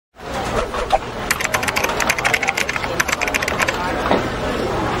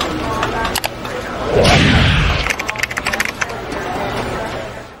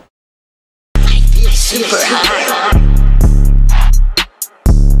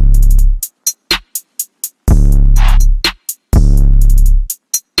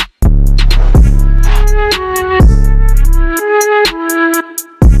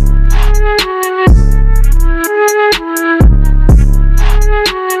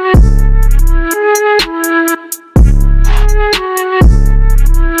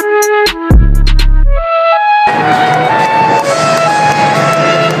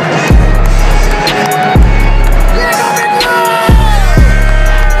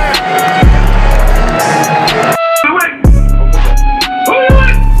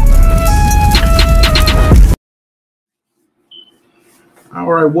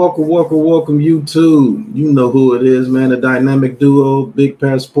welcome YouTube. You know who it is, man. The dynamic duo, Big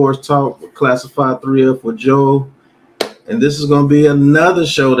Pat Sports Talk, with Classified 3F with Joe. And this is going to be another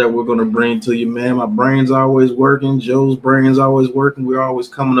show that we're going to bring to you, man. My brain's always working. Joe's brain's always working. We're always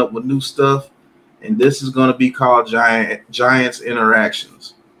coming up with new stuff. And this is going to be called Giants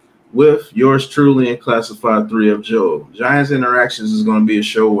Interactions with yours truly and Classified 3F Joe. Giants Interactions is going to be a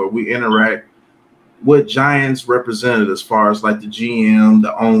show where we interact with Giants representatives, as far as like the GM,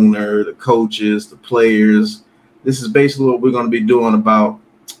 the owner, the coaches, the players. This is basically what we're going to be doing about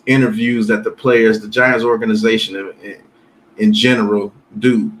interviews that the players, the Giants organization in general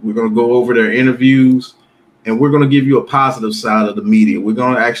do. We're going to go over their interviews, and we're going to give you a positive side of the media. We're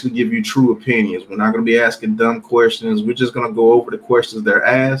going to actually give you true opinions. We're not going to be asking dumb questions. We're just going to go over the questions they're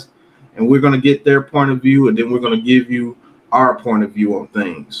asked, and we're going to get their point of view, and then we're going to give you our point of view on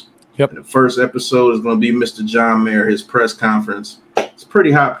things. Yep. And the first episode is going to be Mr. John Mayer, his press conference. It's a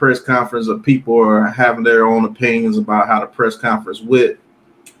pretty hot press conference of people are having their own opinions about how the press conference went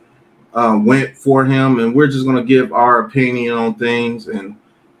for him, and we're just going to give our opinion on things, and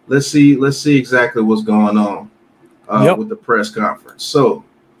let's see exactly what's going on with the press conference. So,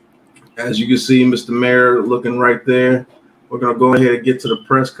 as you can see, Mr. Mayer looking right there. We're going to go ahead and get to the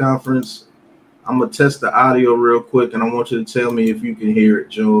press conference. I'm going to test the audio real quick, and I want you to tell me if you can hear it,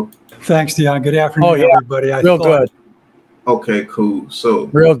 Joe. Thanks, Dion. Good afternoon, everybody. Real good. Okay, cool. So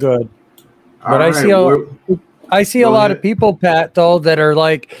real good. But I see a lot of people, Pat, though, that are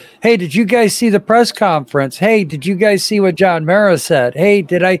like, hey, did you guys see the press conference? Hey, did you guys see what John Mara said? Hey,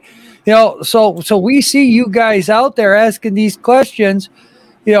 did I, so we see you guys out there asking these questions,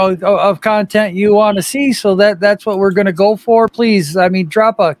 of content you want to see. So that's what we're going to go for. Please,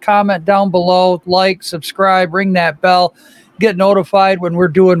 drop a comment down below, like, subscribe, ring that bell, get notified when we're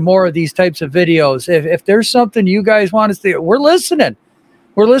doing more of these types of videos. If there's something you guys want to see, we're listening.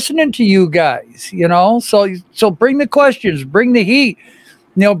 We're listening to you guys, so bring the questions, bring the heat,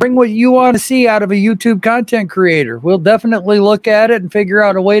 bring what you want to see out of a YouTube content creator. We'll definitely look at it and figure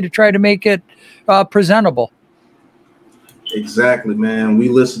out a way to try to make it presentable. Exactly, man. We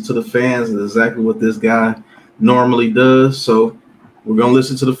listen to the fans, and exactly what this guy normally does. So we're going to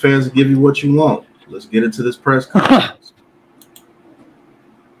listen to the fans and give you what you want. Let's get into this press conference.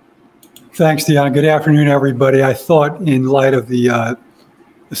 Thanks, Dion. Good afternoon, everybody. I thought in light of the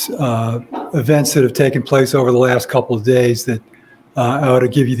events that have taken place over the last couple of days that I ought to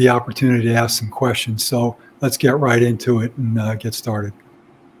give you the opportunity to ask some questions. So let's get right into it and get started.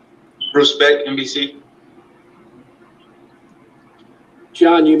 Bruce Beck, NBC.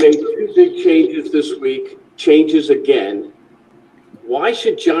 John, you made two big changes this week, changes again. Why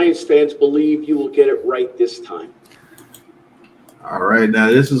should Giants fans believe you will get it right this time? All right, now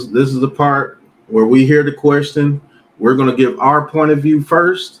this is the part where we hear the question. We're going to give our point of view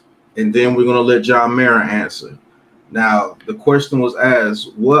first, and then we're going to let John Mara answer. Now, the question was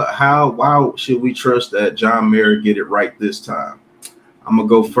asked, why should we trust that John Mara get it right this time? I'm going to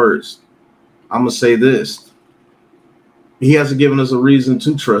go first. I'm going to say this. He hasn't given us a reason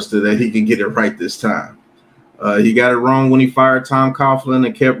to trust it that he can get it right this time. He got it wrong when he fired Tom Coughlin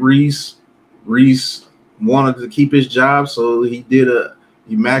and kept Reese. Reese wanted to keep his job, so he did a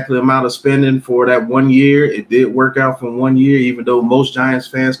immaculate amount of spending for that 1 year. It did work out for 1 year, even though most Giants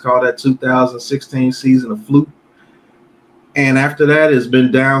fans call that 2016 season a fluke. And after that, it's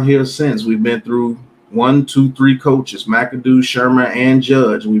been downhill since. We've been through 1, 2, 3 coaches, McAdoo, Sherman, and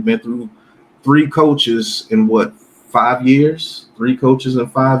Judge. We've been through 3 coaches in 5 years? 3 coaches in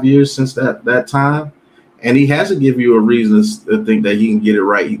 5 years since that time. And he hasn't given you a reason to think that he can get it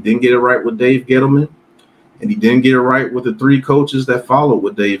right. He didn't get it right with Dave Gettleman, and he didn't get it right with the 3 coaches that followed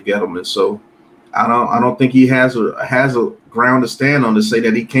with Dave Gettleman. So I don't think he has a ground to stand on to say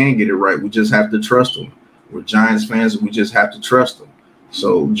that he can get it right. We just have to trust him. We're Giants fans, and we just have to trust him.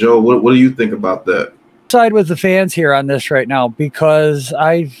 So, Joe, what do you think about that? Side with the fans here on this right now, because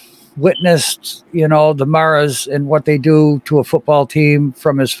I've witnessed, the Maras and what they do to a football team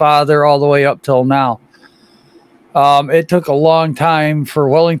from his father all the way up till now. It took a long time for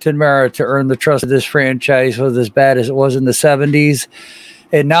Wellington Mara to earn the trust of this franchise, was as bad as it was in the 70s.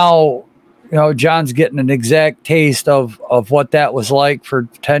 And now, John's getting an exact taste of what that was like for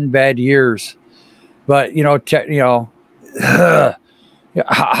 10 bad years. But,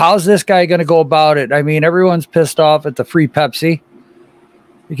 how's this guy going to go about it? Everyone's pissed off at the free Pepsi.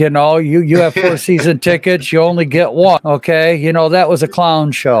 You have 4 season tickets. You only get 1. Okay. That was a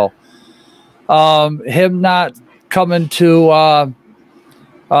clown show. Him not coming to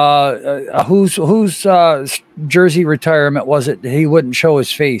whose jersey retirement was it? He wouldn't show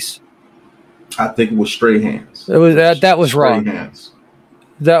his face. I think it was Strahan's. It was that was wrong. Strahan's.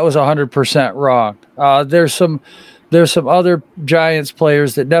 that was 100% wrong. There's some other Giants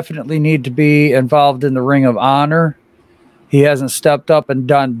players that definitely need to be involved in the Ring of Honor. He hasn't stepped up and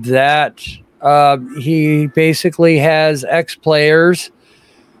done that. He basically has ex-players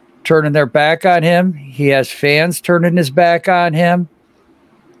turning their back on him. He has fans turning his back on him.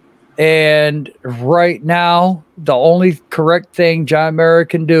 And right now, the only correct thing John Mara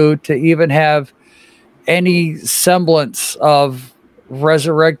can do to even have any semblance of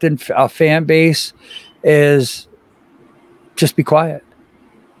resurrecting a fan base is just be quiet.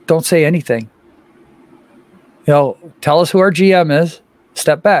 Don't say anything. Tell us who our GM is.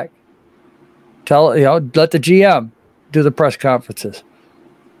 Step back. Let the GM do the press conferences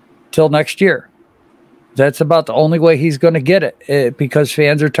till next year. That's about the only way he's going to get it, because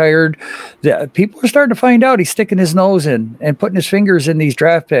fans are tired. People are starting to find out he's sticking his nose in and putting his fingers in these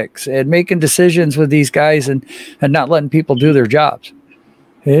draft picks and making decisions with these guys and not letting people do their jobs.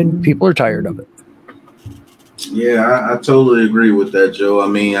 And people are tired of it. Yeah, I totally agree with that, Joe. I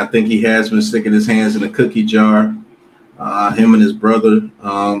mean, I think he has been sticking his hands in a cookie jar. Him and his brother.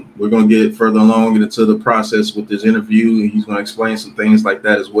 We're going to get further along into the process with this interview, and he's going to explain some things like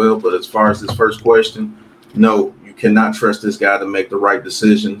that as well. But as far as this first question, no, you cannot trust this guy to make the right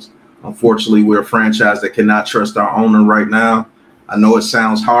decisions. Unfortunately, we're a franchise that cannot trust our owner right now. I know it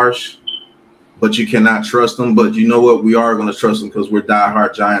sounds harsh, but you cannot trust him. But you know what? We are going to trust him because we're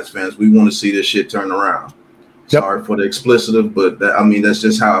diehard Giants fans. We want to see this shit turn around. Yep. Sorry for the explicitive, but that's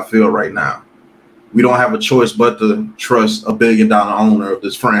just how I feel right now. We don't have a choice but to trust a $1 billion owner of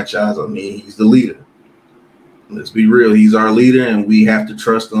this franchise. I mean, he's the leader. Let's be real. He's our leader, and we have to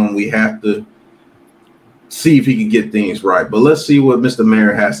trust him. We have to see if he can get things right. But let's see what Mr.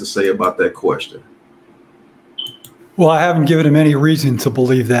 Mayer has to say about that question. Well, I haven't given him any reason to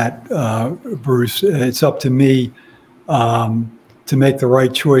believe that, Bruce. It's up to me to make the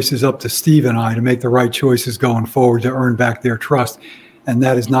right choices, up to Steve and I to make the right choices going forward to earn back their trust. And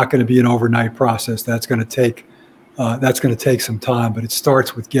that is not going to be an overnight process. That's going to take some time, but it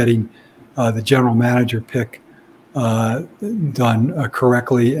starts with getting the general manager pick done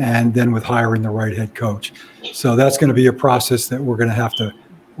correctly, and then with hiring the right head coach. So that's going to be a process that we're going to have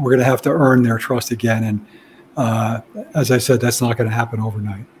to earn their trust again. And as I said, that's not going to happen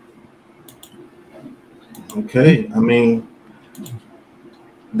overnight. Okay, I mean,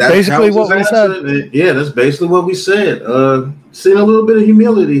 that's basically what we said. Yeah, that's basically what we said. Seeing a little bit of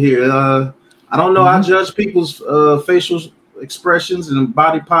humility here. I don't know. I judge people's facial expressions and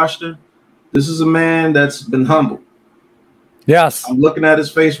body posture. This is a man that's been humbled. Yes. I'm looking at his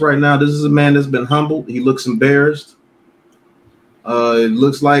face right now. This is a man that's been humbled. He looks embarrassed. It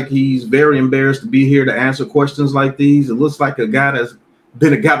looks like he's very embarrassed to be here to answer questions like these. It looks like a guy that's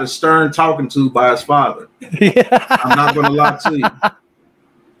been a stern talking to by his father. Yeah. I'm not going to lie to you.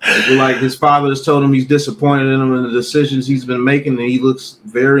 It's like his father has told him he's disappointed in him and the decisions he's been making, and he looks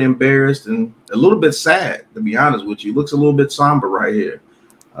very embarrassed and a little bit sad, to be honest with you. He looks a little bit somber right here.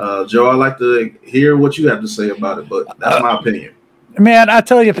 Joe, I'd like to hear what you have to say about it, but that's my opinion. Man, I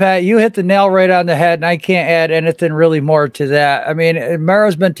tell you, Pat, you hit the nail right on the head, and I can't add anything really more to that. I mean,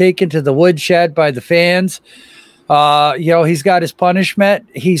 Mara's been taken to the woodshed by the fans. He's got his punishment.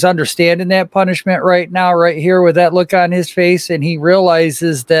 He's understanding that punishment right now, right here with that look on his face. And he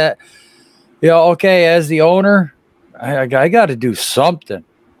realizes that, okay, as the owner, I got to do something,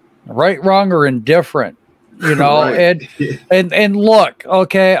 right, wrong, or indifferent, right. and look,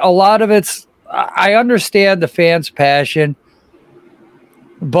 okay, a lot of it's, I understand the fans' passion,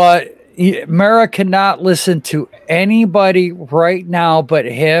 but Mara cannot listen to anybody right now but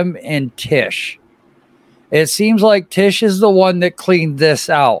him and Tish. It seems like Tish is the one that cleaned this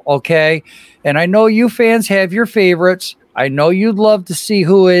out, okay? And I know you fans have your favorites. I know you'd love to see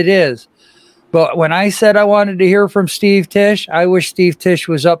who it is. But when I said I wanted to hear from Steve Tish, I wish Steve Tish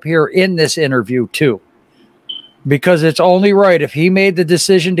was up here in this interview too. Because it's only right. If he made the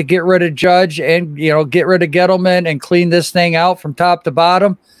decision to get rid of Judge and, get rid of Gettleman and clean this thing out from top to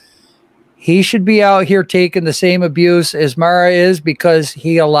bottom, he should be out here taking the same abuse as Mara is because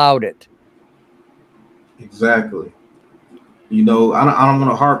he allowed it. Exactly. I don't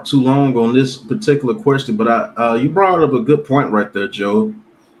want to harp too long on this particular question, but you brought up a good point right there, Joe.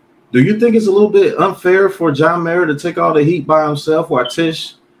 Do you think it's a little bit unfair for John Mara to take all the heat by himself while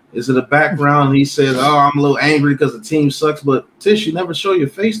Tish is in the background and he says, "Oh, I'm a little angry because the team sucks," but Tish, you never show your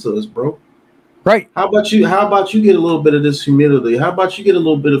face to us, bro. Right. How about you get a little bit of this humility? How about you get a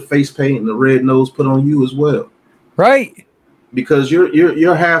little bit of face paint and the red nose put on you as well? Right. Because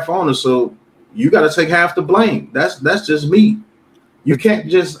you're half owner, so you got to take half the blame. That's just me. You can't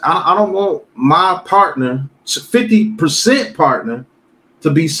just. I don't want my partner, 50% partner, to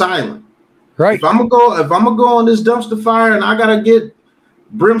be silent. Right. If I'm gonna go on this dumpster fire and I gotta get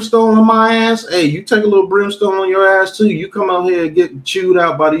brimstone on my ass, hey, you take a little brimstone on your ass too. You come out here and get chewed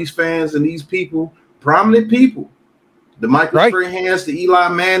out by these fans and these people, prominent people, the Michael Strahans, the Eli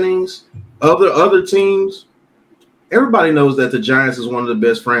Mannings, other teams. Everybody knows that the Giants is one of the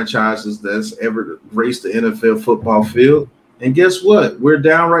best franchises that's ever graced the NFL football field. And guess what? We're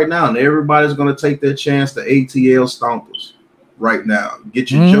down right now, and everybody's going to take their chance to ATL stompers right now.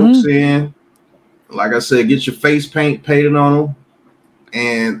 Get your jokes in. Like I said, get your face paint painted on them.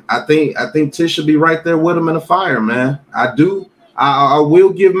 And I think Tish should be right there with him in the fire, man. I do. I will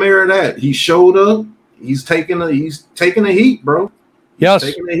give Mayor that. He showed up. He's taking the heat, bro. Yes.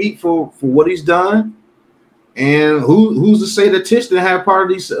 He's taking the heat for what he's done. And who's to say that Tish didn't have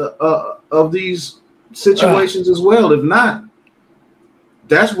part of these situations as well? If not,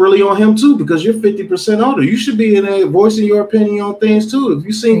 that's really on him too, because you're 50% older. You should be in there voicing your opinion on things too. If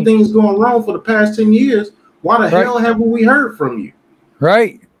you've seen things going wrong for the past 10 years, why the hell haven't we heard from you?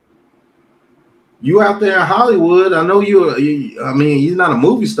 Right. You out there in Hollywood. I know I mean, he's not a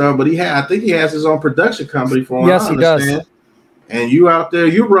movie star, but I think he has his own production company for him. Yes, he does. And you out there,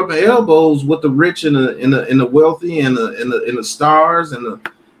 you're rubbing elbows with the rich and the wealthy and the stars and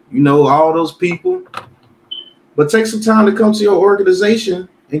all those people. But take some time to come to your organization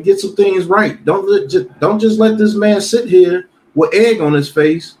and get some things right. Don't just let this man sit here with egg on his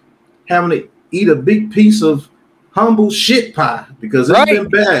face, having to eat a big piece of humble shit pie, because it's been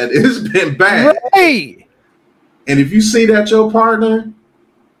bad. It's been bad. Right. And if you see that your partner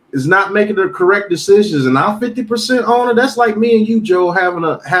is not making the correct decisions, and I'm 50% owner, that's like me and you, Joe, having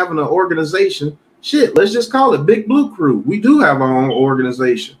an organization. Shit, let's just call it Big Blue Crew. We do have our own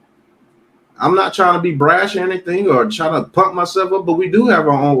organization. I'm not trying to be brash or anything or trying to pump myself up, but we do have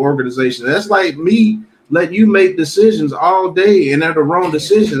our own organization. That's like me letting you make decisions all day and they're the wrong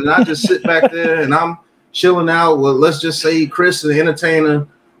decision, and I just sit back there and I'm chilling out. Well, let's just say Chris the Entertainer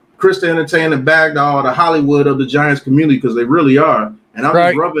bagged all the Hollywood of the Giants community, because they really are. And I'm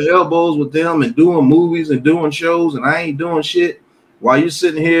just rubbing elbows with them and doing movies and doing shows, and I ain't doing shit. While you're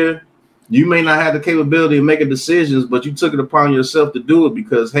sitting here, you may not have the capability of making decisions, but you took it upon yourself to do it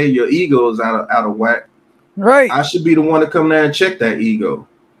because, hey, your ego is out of whack. Right. I should be the one to come there and check that ego.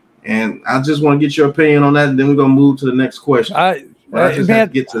 And I just want to get your opinion on that, and then we're going to move to the next question. I just have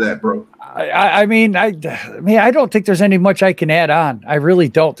to get to that, bro. I mean, I don't think there's any much I can add on. I really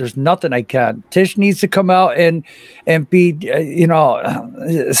don't. There's nothing I can. Tish needs to come out and be,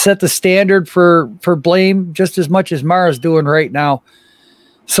 set the standard for blame just as much as Mara's doing right now.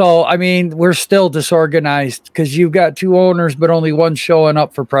 So, I mean, we're still disorganized because you've got two owners, but only one showing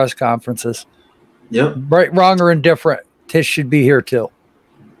up for press conferences. Yep. Right, wrong, or indifferent. Tish should be here too.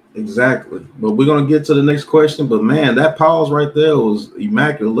 Exactly. But we're going to get to the next question. But, man, that pause right there was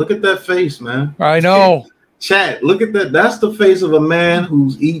immaculate. Look at that face, man. I know. Chat, look at that. That's the face of a man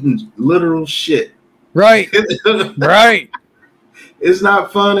who's eating literal shit. Right. Right. It's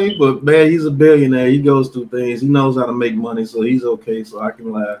not funny, but, man, he's a billionaire. He goes through things. He knows how to make money, so he's okay. So I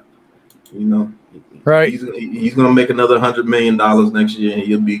can laugh. Right. He's going to make another $100 million next year, and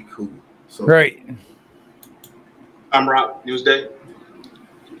he'll be cool. So. Right. I'm Rob, Newsday.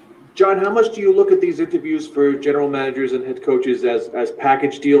 John, how much do you look at these interviews for general managers and head coaches as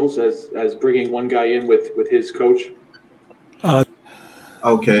package deals, as bringing one guy in with his coach?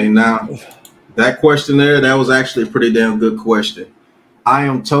 Okay, now that question there, that was actually a pretty damn good question. I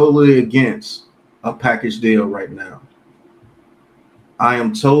am totally against a package deal right now. I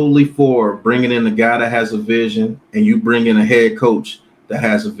am totally for bringing in a guy that has a vision, and you bring in a head coach that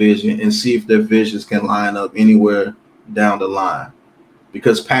has a vision, and see if their visions can line up anywhere down the line.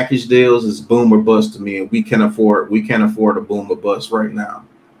 Because package deals is boom or bust to me, and we can't afford a boom or bust right now.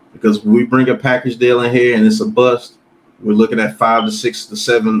 Because when we bring a package deal in here and it's a bust, we're looking at 5 to 6 to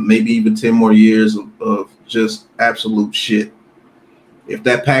 7, maybe even 10 more years of just absolute shit. If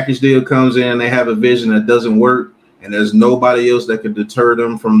that package deal comes in and they have a vision that doesn't work, and there's nobody else that could deter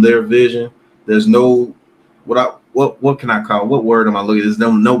them from their vision, there's no what can I call? What word am I looking at? There's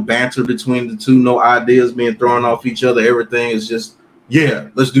no banter between the two, no ideas being thrown off each other. Everything is just, yeah,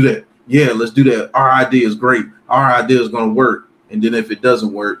 let's do that. Yeah, let's do that. Our idea is great. Our idea is going to work. And then if it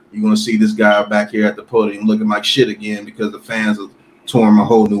doesn't work, you're going to see this guy back here at the podium looking like shit again because the fans have torn my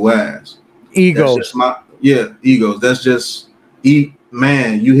whole new ass. Egos. Egos. That's just,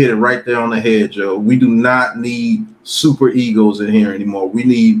 man, you hit it right there on the head, Joe. We do not need super egos in here anymore. We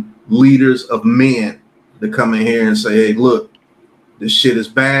need leaders of men to come in here and say, hey, look, this shit is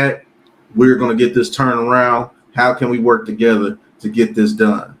bad. We're going to get this turned around. How can we work together to get this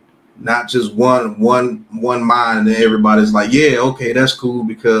done? not just one mind, and then everybody's like, yeah, okay, that's cool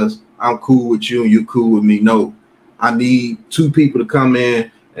because I'm cool with you and you're cool with me. No, I need two people to come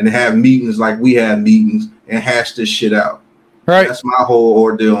in and have meetings like we have meetings and hash this shit out. Right. That's my whole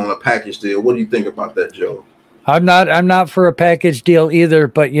ordeal on a package deal. What do you think about that, Joe? I'm not for a package deal either,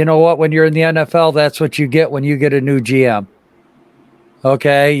 but you know what? When you're in the NFL, that's what you get when you get a new GM.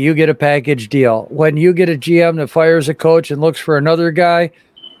 Okay, you get a package deal. When you get a GM that fires a coach and looks for another guy,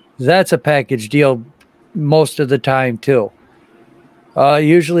 that's a package deal most of the time too.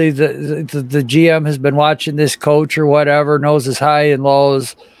 Usually the GM has been watching this coach or whatever, knows his high and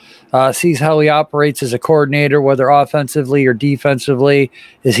lows, sees how he operates as a coordinator, whether offensively or defensively.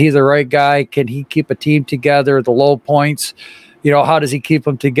 Is he the right guy? Can he keep a team together at the low points? You know, how does he keep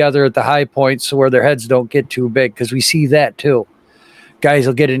them together at the high points so where their heads don't get too big? Because we see that too. Guys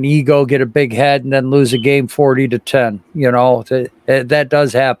will get an ego, get a big head, and then lose a game 40-10. You know, that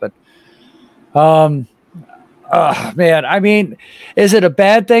does happen. Man, I mean, is it a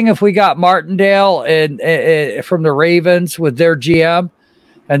bad thing if we got Martindale and from the Ravens with their GM?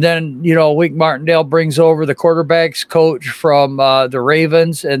 And then, you know, Wink Martindale brings over the quarterbacks coach from the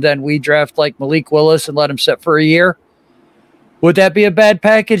Ravens, and then we draft like Malik Willis and let him sit for a year. Would that be a bad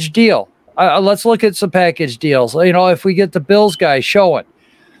package deal? Let's look at some package deals. You know, if we get the Bills guy showing,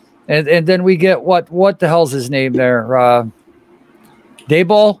 and then we get what the hell's his name there?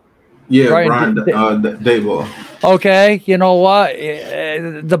 Daboll? Yeah, Brian Daboll. Okay, you know what?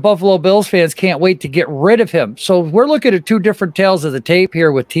 The Buffalo Bills fans can't wait to get rid of him. So we're looking at two different tales of the tape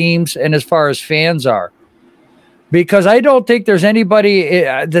here with teams and as far as fans are. Because I don't think there's anybody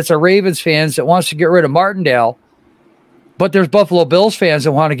that's a Ravens fans that wants to get rid of Martindale, but there's Buffalo Bills fans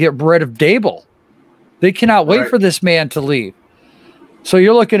that want to get rid of Daboll. They cannot wait for this man to leave. So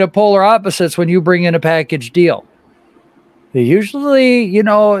you're looking at polar opposites when you bring in a package deal. Usually, you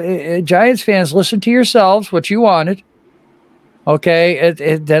know, Giants fans, listen to yourselves, what you wanted. Okay,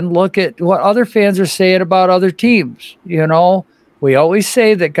 and then look at what other fans are saying about other teams. You know, we always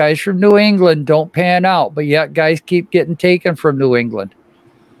say that guys from New England don't pan out, but yet guys keep getting taken from New England.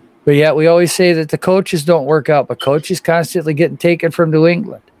 But yet we always say that the coaches don't work out, but coaches constantly getting taken from New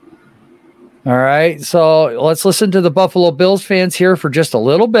England. All right, so let's listen to the Buffalo Bills fans here for just a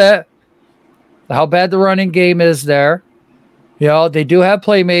little bit. How bad the running game is there. You know, they do have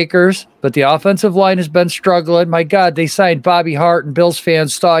playmakers, but the offensive line has been struggling. My God, they signed Bobby Hart, and Bills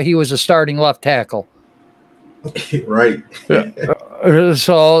fans thought he was a starting left tackle. Right.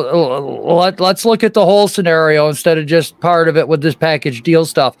 So let's look at the whole scenario instead of just part of it with this package deal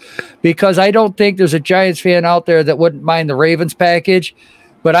stuff, because I don't think there's a Giants fan out there that wouldn't mind the Ravens package,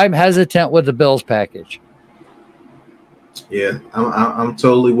 but I'm hesitant with the Bills package. Yeah, I'm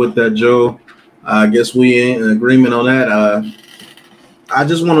totally with that, Joe. I guess we in agreement on that. I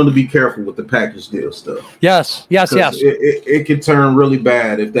just want them to be careful with the package deal stuff. Yes. It could turn really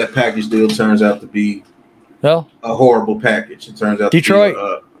bad if that package deal turns out to be a horrible package. It turns out Detroit.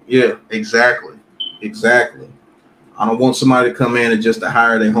 To be, yeah, exactly. I don't want somebody to come in and just to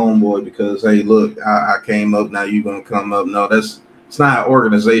hire their homeboy because, hey, look, I came up, now you're gonna come up. No, it's not how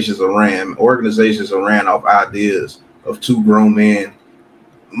organizations are ran. Organizations are ran off ideas of two grown men,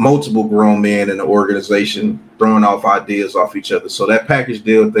 multiple grown men in the organization throwing off ideas off each other. So that package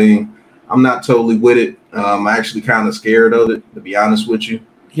deal thing, I'm not totally with it. I'm actually kind of scared of it, to be honest with you.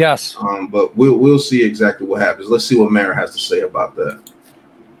 Yes. But we'll see exactly what happens. Let's see what Mara has to say about that.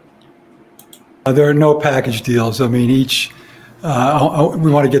 There are no package deals. I mean, each we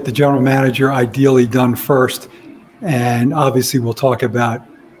want to get the general manager ideally done first, and obviously we'll talk about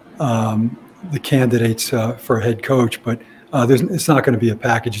the candidates for head coach, but it's not going to be a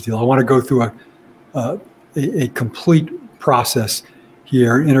package deal. I want to go through a complete process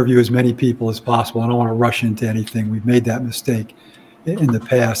here, interview as many people as possible. I don't want to rush into anything. We've made that mistake in the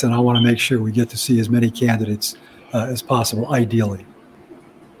past, and I want to make sure we get to see as many candidates as possible, ideally.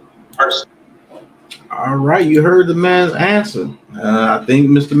 All right, you heard the man's answer. I think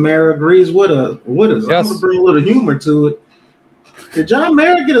Mr. Mara agrees with us. Yes. I'm going to bring a little humor to it. Did John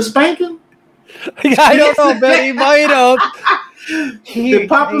Mara get a spanking? I don't know, but he might have. Did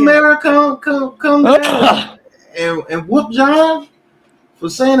Papa Mara come down and whoop John for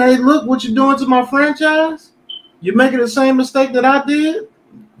saying, hey, look what you're doing to my franchise? You're making the same mistake that I did?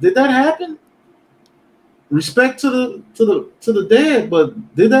 Did that happen? Respect to the dead,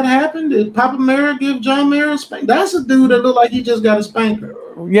 but did that happen? Did Papa Mara give John Mara a spank? That's a dude that looked like he just got a spanker.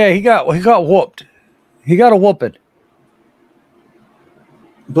 Yeah, he got whooped. He got a whooping.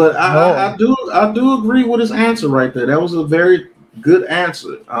 But I do agree with his answer right there. That was a very good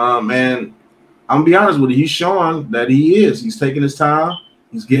answer. And I'm gonna be honest with you, he's showing that he's taking his time.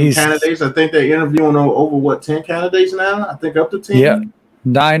 He's getting candidates. I think they're interviewing over what, 10 candidates now? I think up to 10. Yeah,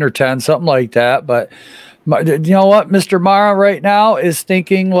 9 or 10, something like that. But you know what? Mr. Mara right now is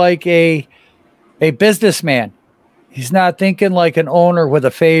thinking like a businessman. He's not thinking like an owner with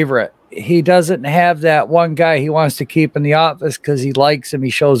a favorite. He doesn't have that one guy he wants to keep in the office because he likes him. He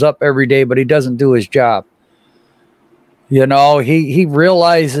shows up every day, but he doesn't do his job. You know, he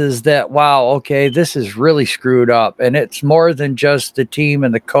realizes that, wow, okay, this is really screwed up. And it's more than just the team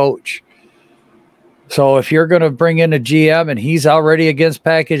and the coach. So if you're going to bring in a GM and he's already against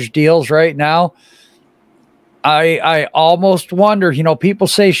package deals right now, I almost wonder, you know, people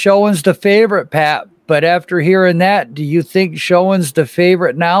say Schoen's the favorite, Pat, but after hearing that, do you think Schoen's the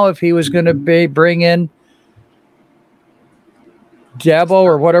favorite now if he was going to bring in Dabo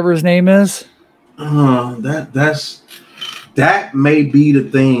or whatever his name is? That may be the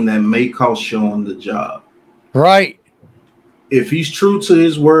thing that may cost Schoen the job. Right. If he's true to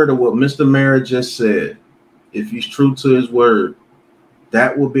his word of what Mr. Mara just said, if he's true to his word,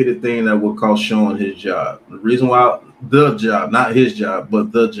 that will be the thing that will cost Schoen his job. The reason why, the job, not his job,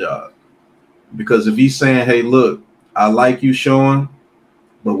 but the job. Because if he's saying, hey, look, I like you, Schoen,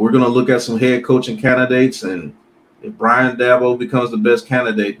 but we're going to look at some head coaching candidates, and if Brian Dabo becomes the best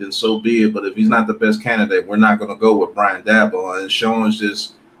candidate, then so be it. But if he's not the best candidate, we're not going to go with Brian Dabo. And Schoen's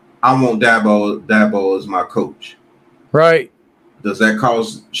just, I want Dabo as my coach. Right. Does that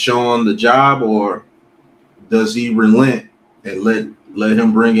cost Schoen the job, or does he relent and let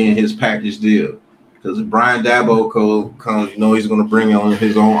him bring in his package deal? Because if Brian Dabo comes, you know, he's going to bring on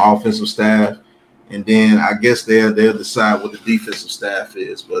his own offensive staff, and then I guess they'll decide what the defensive staff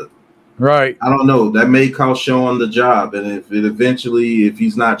is. But right, I don't know. That may cost Schoen the job, and if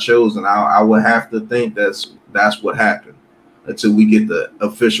he's not chosen, I would have to think that's what happened until we get the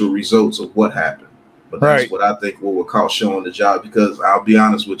official results of what happened. But that's what I think what would cost Schoen the job, because I'll be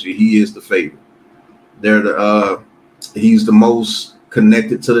honest with you, he is the favorite. He's the most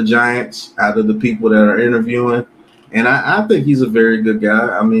connected to the Giants out of the people that are interviewing, and I think he's a very good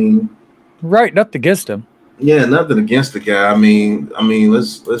guy. I mean, right, nothing against him. Yeah, nothing against the guy. I mean,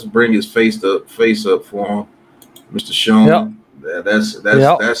 let's bring his face up for him, Mr. Schoen. Yep.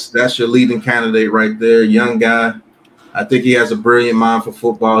 That's your leading candidate right there, young guy. I think he has a brilliant mind for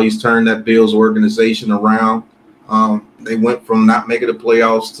football. He's turned that Bills organization around. They went from not making the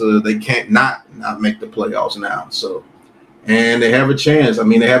playoffs to they can't not make the playoffs now. So, and they have a chance. I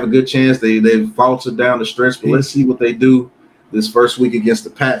mean, they have a good chance. They've faltered down the stretch, but let's see what they do this first week against the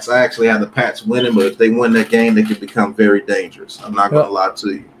Pats. I actually have the Pats winning, but if they win that game, they could become very dangerous. I'm not going to lie to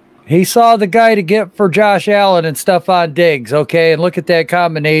you. He saw the guy to get for Josh Allen and Stephon Diggs, okay? And look at that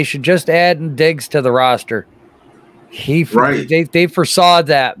combination, just adding Diggs to the roster. They foresaw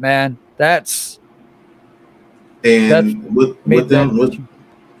that, man. With them.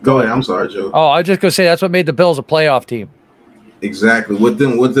 Go ahead. I'm sorry, Joe. Oh, I was just gonna say that's what made the Bills a playoff team. Exactly. With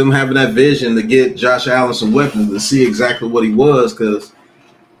them having that vision to get Josh Allen some weapons to see exactly what he was, because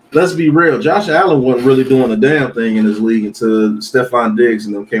let's be real, Josh Allen wasn't really doing a damn thing in his league until Stephon Diggs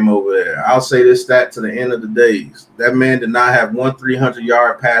and them came over there. I'll say this stat to the end of the days. That man did not have one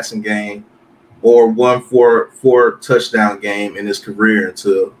 300-yard passing game or one four touchdown game in his career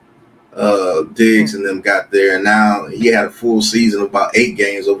until Diggs and them got there. And now he had a full season of about 8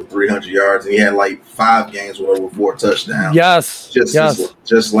 games over 300 yards, and he had like 5 games with over 4 touchdowns.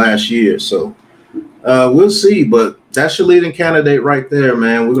 Just last year. So we'll see, but that's your leading candidate right there,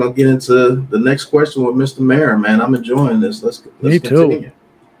 man. We're gonna get into the next question with Mr. Mayor, man. I'm enjoying this. Let's continue.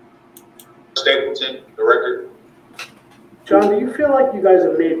 Stapleton, the record. John, do you feel like you guys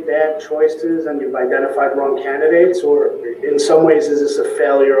have made bad choices and you've identified wrong candidates, or in some ways is this a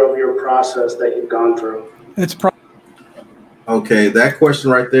failure of your process that you've gone through? Okay, that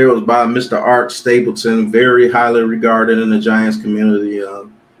question right there was by Mr. Art Stapleton, very highly regarded in the Giants community.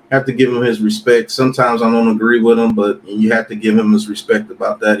 Have to give him his respect. Sometimes I don't agree with him, but you have to give him his respect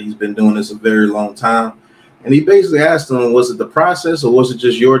about that. He's been doing this a very long time. And he basically asked him, was it the process or was it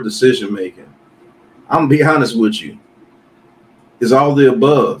just your decision making? I'm going to be honest with you. Is all the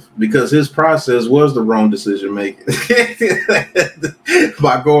above, because his process was the wrong decision making.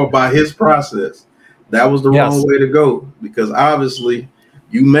 By going by his process, that was the wrong way to go, because obviously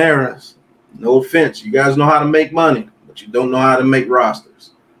you Maras, no offense, you guys know how to make money, but you don't know how to make rosters.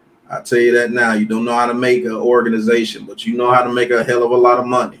 I tell you that now. You don't know how to make an organization, but you know how to make a hell of a lot of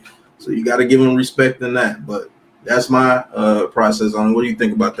money. So you got to give him respect in that. But that's my process on it. What do you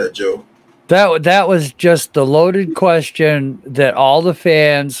think about that, Joe? That was just the loaded question that all the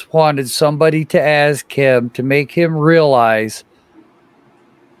fans wanted somebody to ask him to make him realize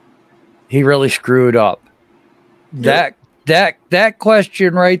he really screwed up. Yep. that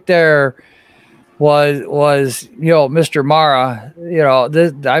question right there was Mr. Mara,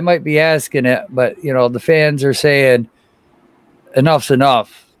 I might be asking it, but the fans are saying enough's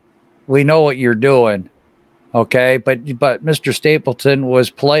enough. We know what you're doing. Okay. But Mr. Stapleton was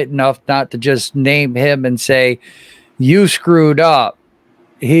polite enough not to just name him and say, you screwed up.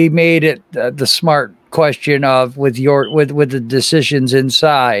 He made it the smart question of with the decisions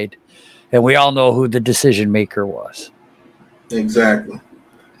inside. And we all know who the decision maker was. Exactly.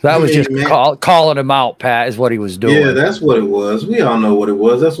 That was just calling him out, Pat, is what he was doing. Yeah, that's what it was. We all know what it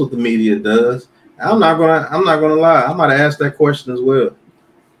was. That's what the media does. I'm not gonna lie. I might have asked that question as well,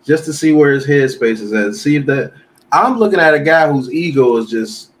 just to see where his headspace is at. See if that. I'm looking at a guy whose ego is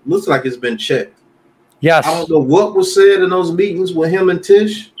just looks like it's been checked. Yes. I don't know what was said in those meetings with him and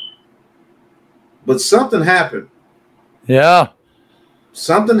Tish, but something happened. Yeah.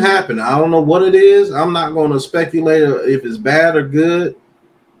 Something happened. I don't know what it is. I'm not going to speculate if it's bad or good.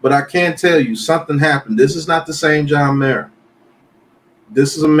 But I can tell you something happened. This is not the same John Mayer.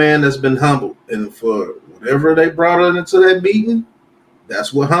 This is a man that's been humbled. And for whatever they brought into that meeting,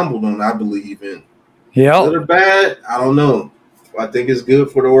 that's what humbled him, I believe in. Yeah. Good or bad, I don't know. I think it's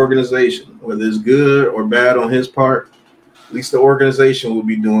good for the organization. Whether it's good or bad on his part, at least the organization will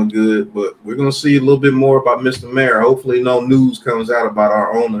be doing good. But we're going to see a little bit more about Mr. Mayer. Hopefully no news comes out about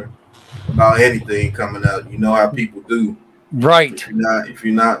our owner, about anything coming out. You know how people do. Right. If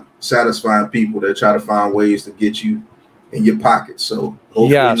you're not satisfying people, they try to find ways to get you in your pocket. So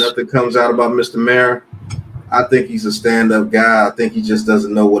hopefully nothing comes out about Mr. Mayer. I think he's a stand-up guy. I think he just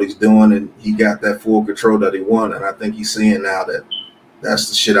doesn't know what he's doing, and he got that full control that he wanted. And I think he's seeing now that that's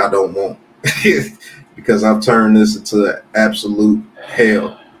the shit I don't want because I've turned this into absolute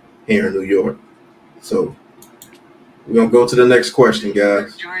hell here in New York. So we're gonna go to the next question,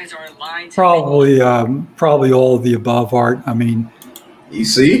 guys. Probably all of the above, Art. I mean, you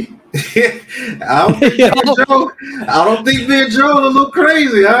see, I don't think me and Joe are a little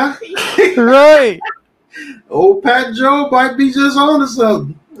crazy, huh? Right. Old Pat Joe might be just on to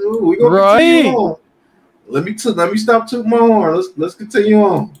something. We're gonna continue on. Let me stop tooting my horn. Let's continue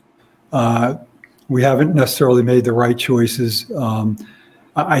on. We haven't necessarily made the right choices.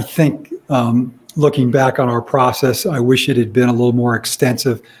 I think looking back on our process, I wish it had been a little more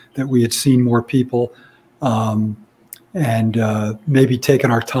extensive, that we had seen more people, and maybe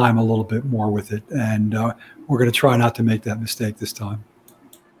taken our time a little bit more with it. And we're going to try not to make that mistake this time.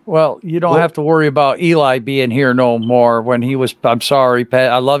 Well, you don't have to worry about Eli being here no more when he was. I'm sorry,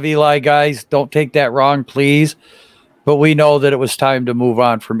 Pat. I love Eli, guys. Don't take that wrong, please. But we know that it was time to move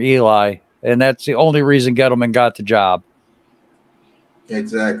on from Eli. And that's the only reason Gettleman got the job.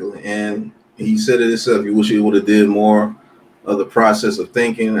 Exactly. And he said it himself. He wish he would have did more of the process of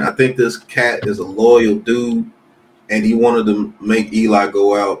thinking. I think this cat is a loyal dude, and he wanted to make Eli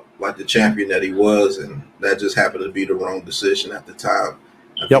go out like the champion that he was, and that just happened to be the wrong decision at the time.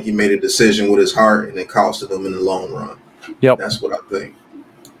 I think he made a decision with his heart, and it costed him in the long run. Yep. That's what I think.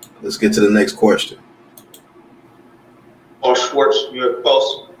 Let's get to the next question. Oh, Schwartz, you have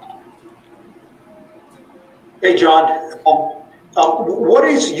pulse. Hey, John. What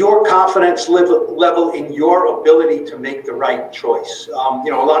is your confidence level in your ability to make the right choice? A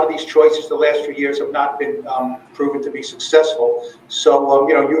lot of these choices the last few years have not been proven to be successful. So,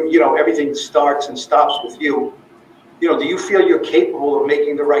 everything starts and stops with you. Do you feel you're capable of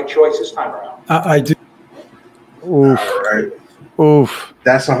making the right choice this time around? I do. Oof. All right. Oof.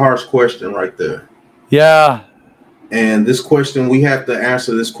 That's a harsh question right there. Yeah. And this question, we have to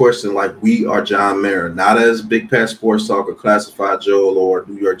answer this question like we are John Mayer, not as Big Pat Sports Talk or Classified Joel or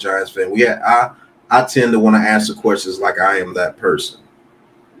New York Giants fan. I tend to want to answer questions like I am that person.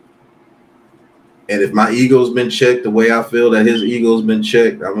 And if my ego's been checked the way I feel that his ego's been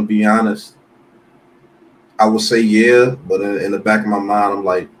checked, I'm going to be honest. I would say yeah, but in the back of my mind, I'm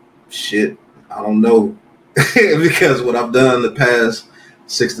like, shit, I don't know. Because what I've done the past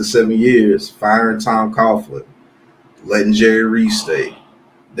 6 to 7 years, firing Tom Coughlin, letting Jerry Reese stay,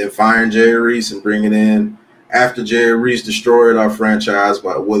 then firing Jerry Reese and bringing in, after Jerry Reese destroyed our franchise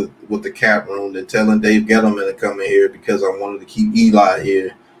with the cap room, then telling Dave Gettleman to come in here because I wanted to keep Eli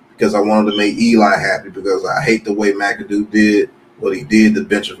here, because I wanted to make Eli happy, because I hate the way McAdoo did what he did to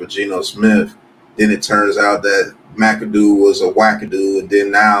bench for Geno Smith. Then it turns out that McAdoo was a wackadoo, and then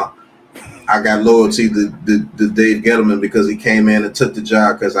now I got loyalty to Dave Gettleman because he came in and took the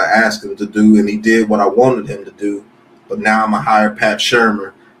job because I asked him to do, and he did what I wanted him to do. But now I'm going to hire Pat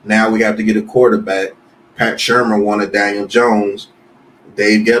Shurmur. Now we have to get a quarterback. Pat Shurmur wanted Daniel Jones.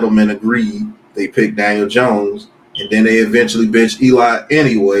 Dave Gettleman agreed. They picked Daniel Jones. And then they eventually benched Eli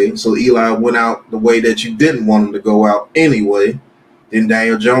anyway. So Eli went out the way that you didn't want him to go out anyway. Then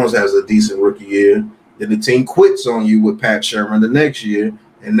Daniel Jones has a decent rookie year. Then the team quits on you with Pat Sherman the next year.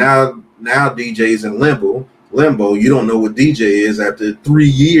 And now DJ's in limbo. You don't know what DJ is after 3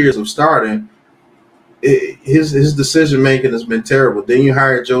 years of starting. His decision making has been terrible. Then you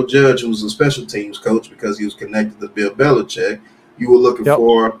hired Joe Judge, who was a special teams coach because he was connected to Bill Belichick. You were looking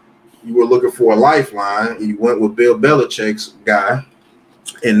for a lifeline. You went with Bill Belichick's guy,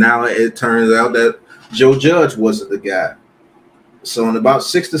 and now it turns out that Joe Judge wasn't the guy. So in about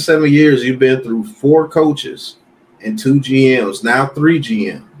 6 to 7 years, you've been through 4 coaches and 2 GMs, now 3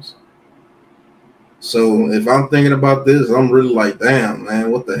 GMs. So if I'm thinking about this, I'm really like, damn,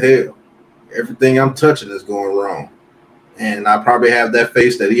 man, what the hell? Everything I'm touching is going wrong. And I probably have that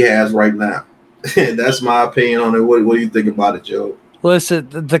face that he has right now. That's my opinion on it. What do you think about it, Joe? Listen,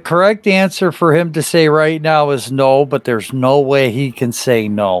 the correct answer for him to say right now is no, but there's no way he can say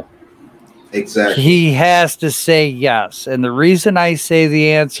no. Exactly. He has to say yes. And the reason I say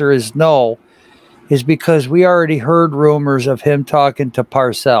the answer is no is because we already heard rumors of him talking to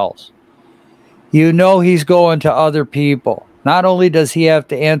Parcells. You know he's going to other people. Not only does he have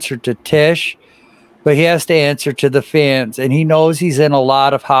to answer to Tisch, but he has to answer to the fans. And he knows he's in a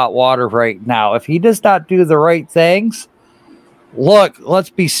lot of hot water right now. If he does not do the right things, look,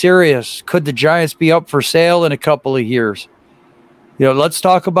 let's be serious. Could the Giants be up for sale in a couple of years? You know, let's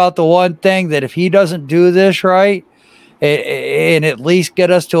talk about the one thing that if he doesn't do this right and at least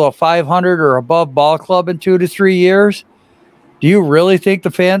get us to a 500 or above ball club in 2 to 3 years, do you really think the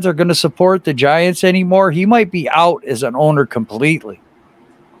fans are going to support the Giants anymore? He might be out as an owner completely.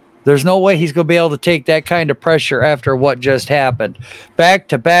 There's no way he's going to be able to take that kind of pressure after what just happened. Back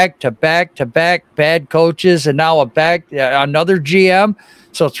to back to back to back bad coaches, and now another GM.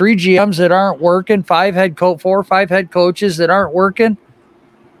 So 3 GMs that aren't working, 4 or 5 head coaches that aren't working.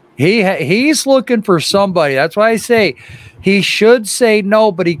 He's looking for somebody. That's why I say he should say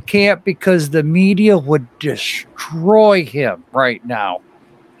no, but he can't because the media would destroy him right now.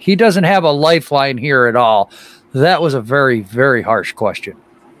 He doesn't have a lifeline here at all. That was a very, very harsh question.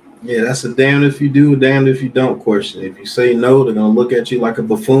 Yeah, that's a damned if you do, damned if you don't question. If you say no, they're going to look at you like a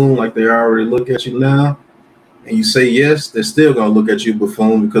buffoon, like they already look at you now. And you say yes, they're still going to look at you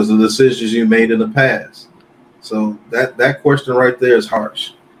buffoon because of the decisions you made in the past. So that question right there is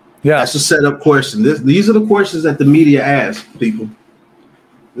harsh. Yeah, that's a setup question. These are the questions that the media asks people.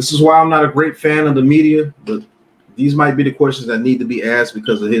 This is why I'm not a great fan of the media, but these might be the questions that need to be asked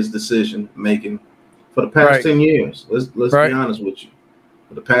because of his decision making for the past 10 years. Let's be honest with you.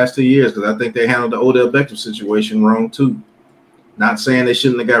 For the past 2 years, because I think they handled the Odell Beckham situation wrong too. Not saying they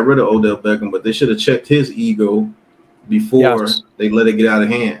shouldn't have got rid of Odell Beckham, but they should have checked his ego before they let it get out of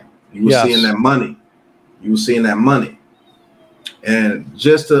hand. You were seeing that money. And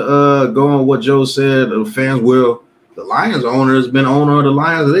just to go on what Joe said, the fans, well, the Lions owner has been owner of the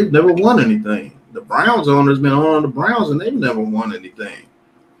Lions, and they've never won anything. The Browns owner has been owner of the Browns, and they've never won anything.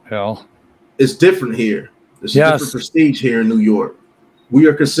 Hell, it's different here. There's a different prestige here in New York. We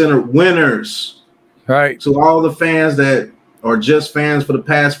are considered winners. Right. To all the fans that are just fans for the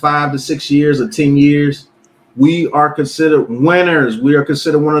past 5 to 6 years or 10 years, we are considered winners. We are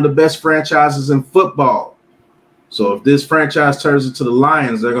considered one of the best franchises in football. So if this franchise turns into the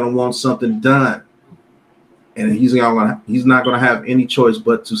Lions, they're going to want something done. And he's not going to have any choice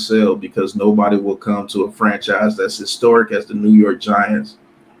but to sell because nobody will come to a franchise that's historic as the New York Giants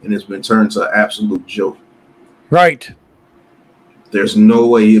and it's been turned to an absolute joke. Right. There's no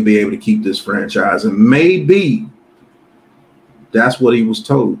way he'll be able to keep this franchise. And maybe that's what he was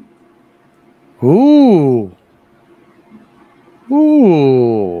told. Ooh.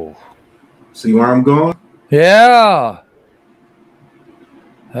 See where I'm going? Yeah.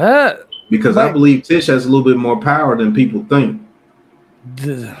 Because I believe Tisch has a little bit more power than people think.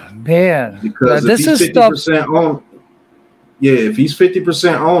 Man. Because if he's 50% owner, if he's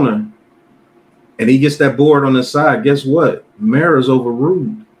 50% owner and he gets that board on the side, guess what? Mara's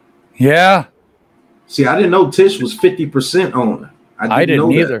overruled. Yeah. See, I didn't know Tisch was 50% owner. I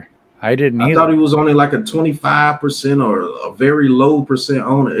didn't either. I thought he was only like a 25% or a very low percent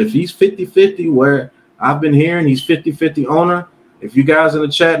owner. If he's 50-50, where I've been hearing he's 50-50 owner, if you guys in the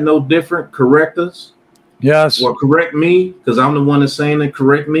chat know different, correct us. Yes. Or correct me, because I'm the one that's saying it,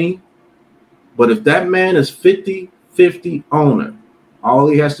 correct me. But if that man is 50-50 owner, all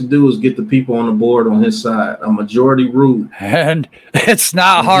he has to do is get the people on the board on his side. A majority rule. And it's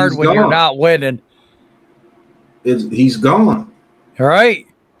not hard when you're not winning. He's gone. All right.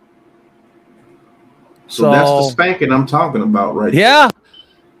 So that's the spanking I'm talking about right there.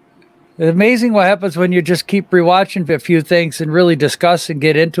 It's amazing what happens when you just keep rewatching a few things and really discuss and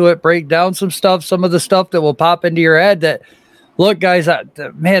get into it, break down some stuff, some of the stuff that will pop into your head that, look, guys,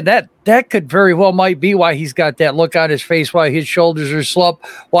 man, that could very well might be why he's got that look on his face, why his shoulders are slumped,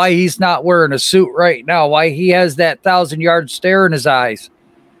 why he's not wearing a suit right now, why he has that 1,000-yard stare in his eyes.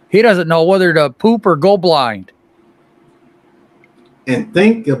 He doesn't know whether to poop or go blind. And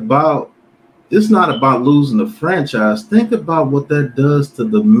think about, it's not about losing the franchise. Think about what that does to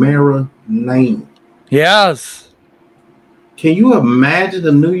the Mara name. Yes. Can you imagine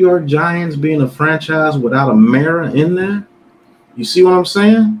the New York Giants being a franchise without a Mara in there? You see what I'm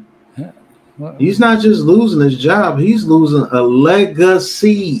saying? Yeah. Well, he's not just losing his job. He's losing a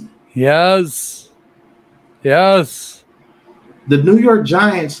legacy. Yes. Yes. The New York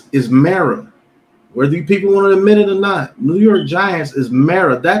Giants is Mara. Whether you people want to admit it or not, New York Giants is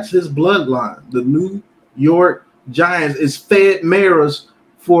Mara. That's his bloodline. The New York Giants is fed Maras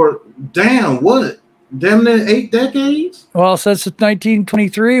for damn near 8 decades? Well, since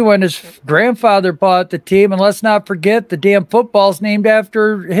 1923 when his grandfather bought the team, and let's not forget the damn football's named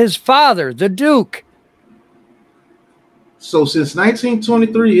after his father, the Duke. So since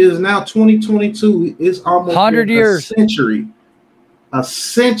 1923 is now 2022, it's almost 100 years. A century. A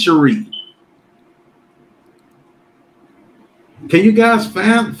century. Can you guys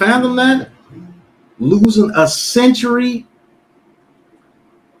fathom that? Losing a century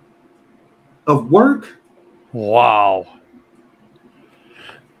of work? Wow.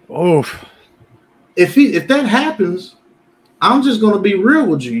 Oof. If that happens, I'm just going to be real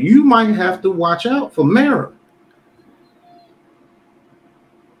with you. You might have to watch out for Mara.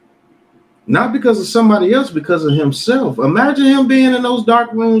 Not because of somebody else, because of himself. Imagine him being in those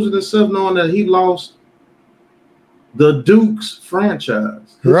dark rooms and stuff, knowing that he lost the Duke's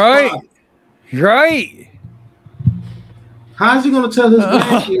franchise. Right. Father. Right. How's he going to tell his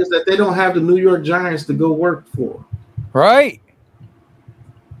grandkids that they don't have the New York Giants to go work for? Right.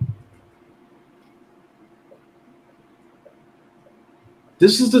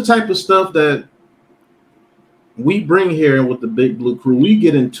 This is the type of stuff that we bring here with the Big Blue Crew. We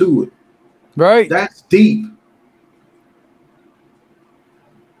get into it. Right. That's deep.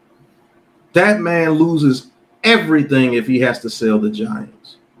 That man loses everything if he has to sell the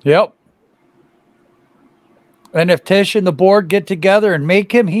Giants. Yep. And if Tish and the board get together and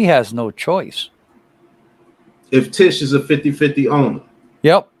make him, he has no choice. If Tish is a 50-50 owner.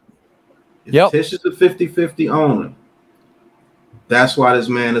 Yep. If Tish is a 50-50 owner, that's why this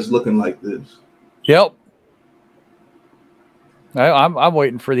man is looking like this. Yep. I'm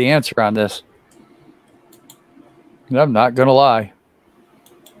waiting for the answer on this. I'm not going to lie.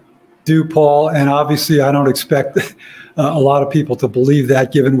 Do, Paul, and obviously I don't expect a lot of people to believe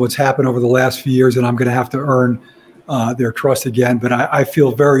that given what's happened over the last few years, and I'm going to have to earn their trust again. But I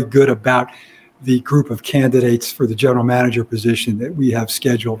feel very good about the group of candidates for the general manager position that we have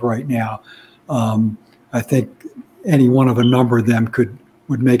scheduled right now. I think any one of a number of them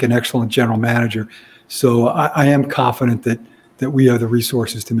would make an excellent general manager. So I am confident that we have the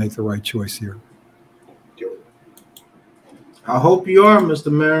resources to make the right choice here. I hope you are,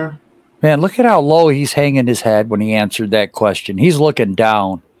 Mr. Mayor. Man, look at how low he's hanging his head when he answered that question. He's looking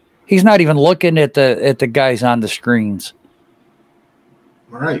down. He's not even looking at the guys on the screens.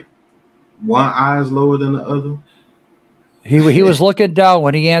 All right. One eye is lower than the other. He was looking down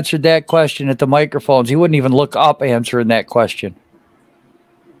when he answered that question at the microphones. He wouldn't even look up answering that question.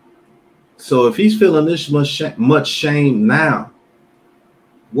 So if he's feeling this much shame now,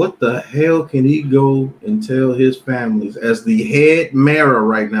 what the hell can he go and tell his families as the head mayor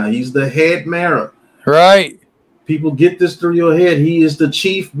right now? He's the head mayor. Right. People, get this through your head. He is the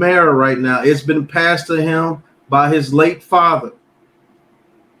chief mayor right now. It's been passed to him by his late father.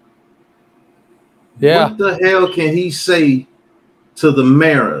 Yeah. What the hell can he say to the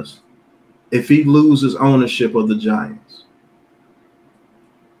mayors if he loses ownership of the Giants?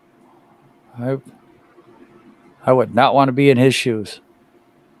 I would not want to be in his shoes.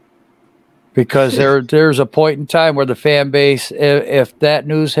 Because there's a point in time where the fan base, if that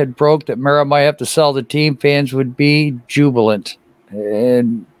news had broke that Mara might have to sell the team, fans would be jubilant.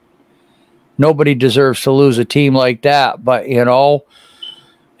 And nobody deserves to lose a team like that. But, you know,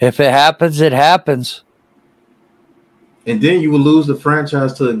 if it happens, it happens. And then you would lose the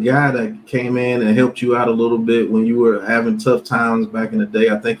franchise to a guy that came in and helped you out a little bit when you were having tough times back in the day.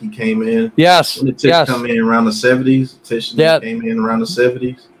 I think he came in. Yes. When Tish come in around the 70s. Tish came in around the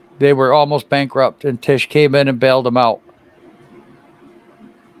 70s. They were almost bankrupt, and Tish came in and bailed them out.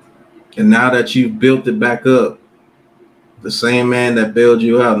 And now that you've built it back up, the same man that bailed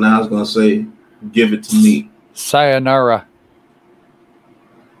you out now is going to say, give it to me. Sayonara.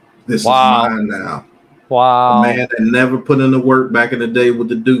 This is mine now. Wow. A man that never put in the work back in the day with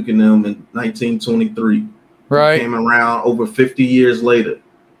the Duke and them in 1923. Right. He came around over 50 years later.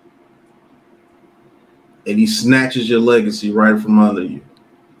 And he snatches your legacy right from under you.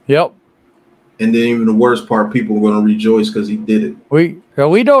 Yep. And then even the worst part, people are going to rejoice because he did it.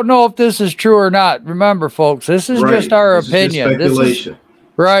 We don't know if this is true or not. Remember, folks, this is just our opinion. Just speculation.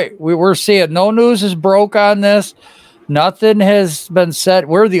 Right. We're seeing no news is broke on this. Nothing has been said.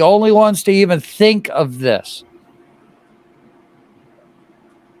 We're the only ones to even think of this.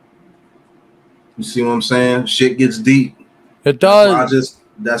 You see what I'm saying? Shit gets deep. It does.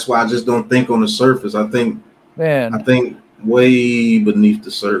 That's why I just don't think on the surface. I think way beneath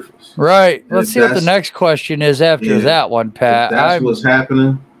the surface. Right. Let's see what the next question is after that one, Pat. If that's what's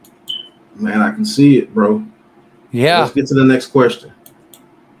happening, man, I can see it, bro. Yeah. Let's get to the next question.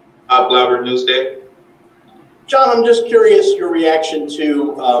 Blabber Newsday. John, I'm just curious your reaction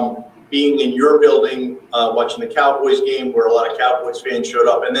to being in your building, watching the Cowboys game where a lot of Cowboys fans showed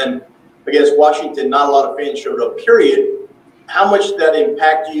up, and then against Washington, not a lot of fans showed up, period. How much did that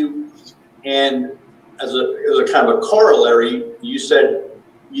impact you? And as a kind of a corollary, you said,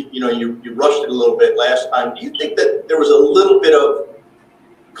 you rushed it a little bit last time. Do you think that there was a little bit of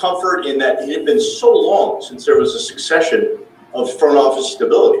comfort in that it had been so long since there was a succession of front office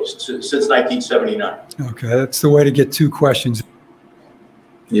stability since 1979? Okay, that's the way to get two questions.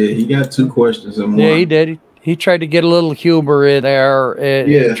 Yeah, he got two questions in one. Yeah, he did. He tried to get a little humor in there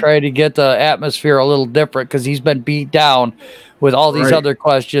and try to get the atmosphere a little different because he's been beat down with all these other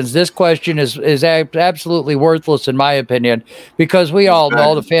questions. This question is absolutely worthless in my opinion because we all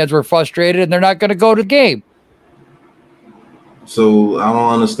know the fans were frustrated and they're not going to go to the game. So I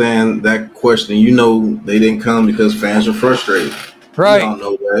don't understand that question. You know they didn't come because fans are frustrated. Right. I don't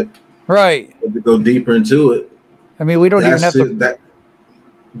know that. Right. But to go deeper into it. I mean, we don't even have to.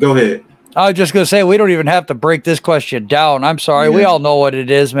 Go ahead. I was just going to say, we don't even have to break this question down. I'm sorry. We all know what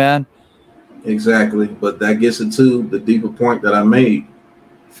it is, man. Exactly. But that gets into the deeper point that I made.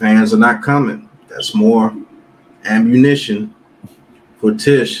 Fans are not coming. That's more ammunition for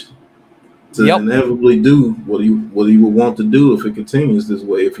Tish to inevitably do what he would want to do if it continues this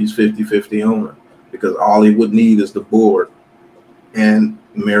way, if he's 50-50 owner. Because all he would need is the board and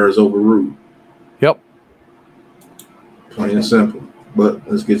Mara's overruled. Yep. Plain and simple. But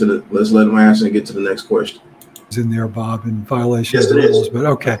let's let him answer and get to the next question. It's in there, Bob, in violation of the rules, but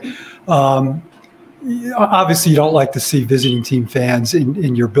okay. Obviously, you don't like to see visiting team fans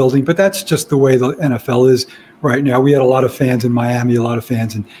in your building, but that's just the way the NFL is right now. We had a lot of fans in Miami, a lot of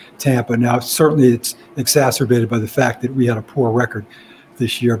fans in Tampa. Now, certainly it's exacerbated by the fact that we had a poor record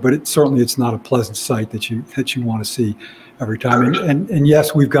this year, but it's not a pleasant sight that you want to see every time. And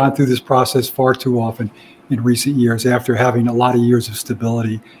yes, we've gone through this process far too often in recent years after having a lot of years of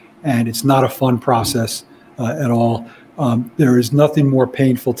stability, and it's not a fun process at all. There is nothing more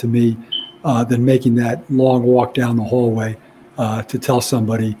painful to me than making that long walk down the hallway to tell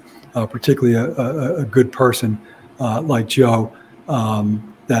somebody, particularly a good person like Joe,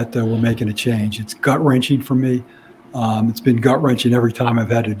 that we're making a change. It's gut-wrenching for me. It's been gut-wrenching every time I've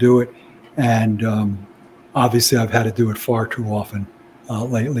had to do it, and obviously I've had to do it far too often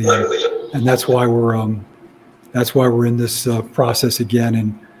lately, and that's why we're in this process again,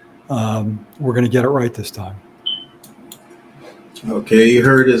 and we're going to get it right this time. Okay, you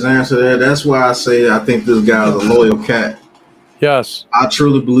heard his answer there. That's why I say I think this guy is a loyal cat. Yes. I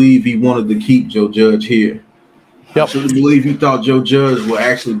truly believe he wanted to keep Joe Judge here. Yep. I truly believe he thought Joe Judge will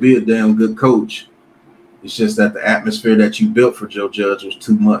actually be a damn good coach. It's just that the atmosphere that you built for Joe Judge was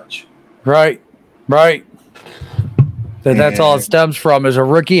too much. Right. That's all it stems from is a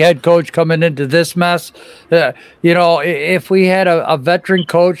rookie head coach coming into this mess. If we had a veteran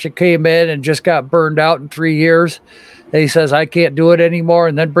coach that came in and just got burned out in 3 years, and he says, I can't do it anymore,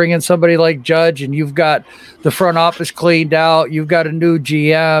 and then bring in somebody like Judge, and you've got the front office cleaned out, you've got a new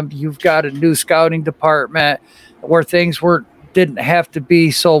GM, you've got a new scouting department where things didn't have to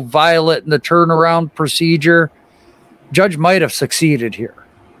be so violent in the turnaround procedure, Judge might have succeeded here.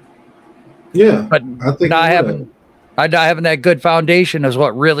 Yeah, but I think not having that good foundation is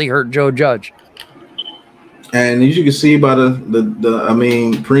what really hurt Joe Judge. And as you can see by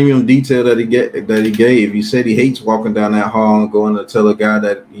the premium detail that he gave, he said he hates walking down that hall and going to tell a guy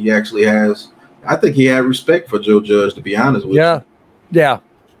that he actually has. I think he had respect for Joe Judge, to be honest with you. Yeah.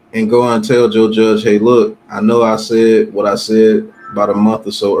 And go and tell Joe Judge, hey, look, I know I said what I said about a month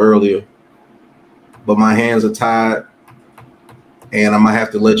or so earlier, but my hands are tied, and I'm gonna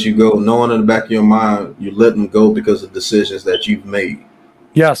have to let you go. Knowing in the back of your mind, you're letting go because of decisions that you've made.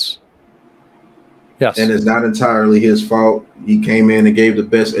 Yes. Yes. And it's not entirely his fault. He came in and gave the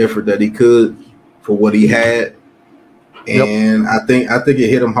best effort that he could for what he had. And I think it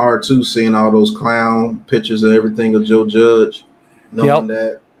hit him hard too, seeing all those clown pictures of everything of Joe Judge, knowing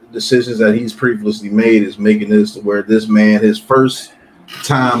that decisions that he's previously made is making this to where this man, his first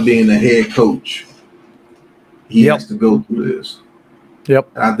time being a head coach, he has to go through this. And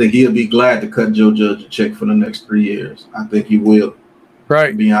I think he'll be glad to cut Joe Judge a check for the next 3 years. I think he will.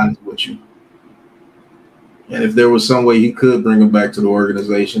 Right. To be honest with you. And if there was some way he could bring him back to the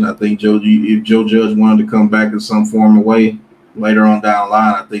organization, I think if Joe Judge wanted to come back in some form of way later on down the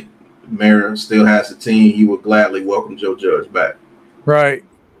line, I think Mara still has the team. He would gladly welcome Joe Judge back. Right.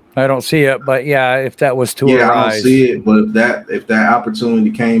 I don't see it, but yeah, if that was to arise. I don't see it, but if that opportunity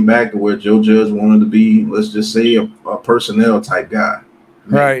came back to where Joe Judge wanted to be, let's just say a personnel type guy.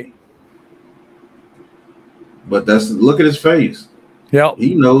 Right. But look at his face. Yep.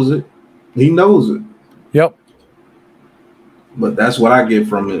 He knows it. He knows it. Yep. But that's what I get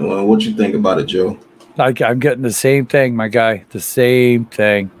from it. What you think about it, Joe? I'm getting the same thing, my guy. The same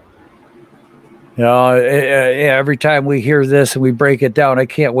thing. You know, every time we hear this and we break it down, I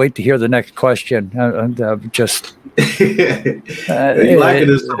can't wait to hear the next question. I'm just you liking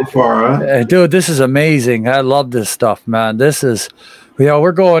this so far, huh? Dude, this is amazing. I love this stuff, man. This is, you know,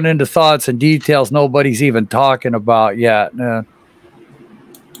 we're going into thoughts and details nobody's even talking about yet.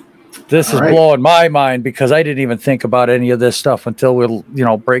 This is blowing my mind because I didn't even think about any of this stuff until we'll, you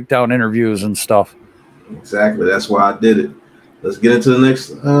know, break down interviews and stuff. Exactly. That's why I did it. Let's get into the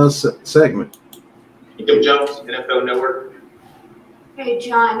next segment. Joe Jones, NFL Network. Hey,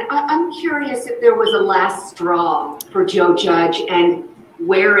 John, I'm curious if there was a last straw for Joe Judge and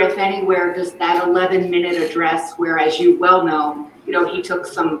where, if anywhere, does that 11-minute address, where, as you well know, he took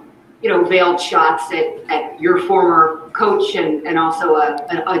some, veiled shots at your former coach and also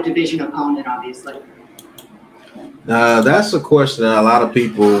a division opponent, obviously. That's a question that a lot of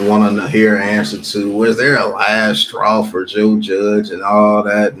people want to hear an answer to. Was there a last straw for Joe Judge and all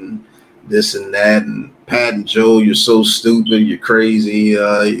that and this and that and Pat and Joe, you're so stupid, you're crazy.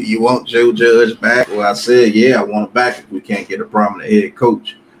 You want Joe Judge back? Well, I said, yeah, I want him back if we can't get a prominent head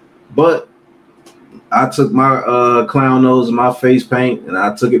coach. But I took my clown nose and my face paint and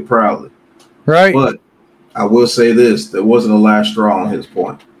I took it proudly. Right. But I will say this, there wasn't a last straw on his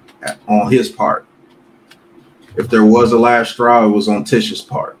part. If there was a last straw, it was on Tish's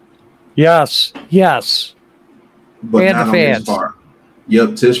part. Yes. Yes. But and not the on fans. his part.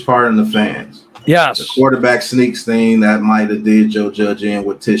 Yep, Tish part and the fans. Yes. The quarterback sneaks thing, that might have did Joe Judge in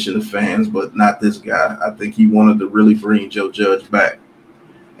with Tish and the fans, but not this guy. I think he wanted to really bring Joe Judge back.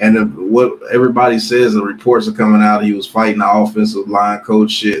 And what everybody says, the reports are coming out, he was fighting the offensive line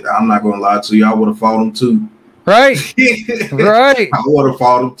coach shit. I'm not going to lie to you. I would have fought him too. Right. Right. I would have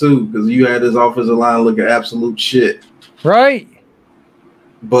fought him too because you had this offensive line looking absolute shit. Right.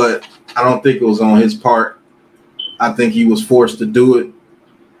 But I don't think it was on his part. I think he was forced to do it,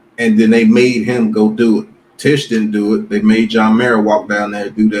 and then they made him go do it. Tish didn't do it. They made John Mara walk down there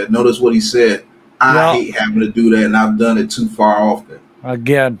and do that. Notice what he said. I hate having to do that, and I've done it too far often.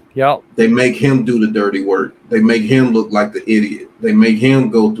 Again, yep. They make him do the dirty work. They make him look like the idiot. They make him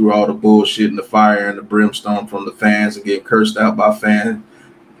go through all the bullshit and the fire and the brimstone from the fans and get cursed out by fans.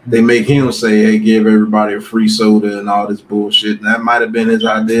 They make him say, hey, give everybody a free soda and all this bullshit. And that might have been his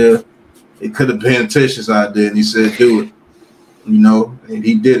idea. It could have been Tish's idea, and he said, do it. And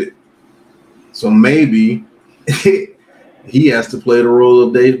he did it. So maybe he has to play the role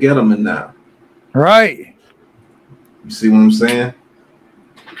of Dave Gettleman now. Right. You see what I'm saying?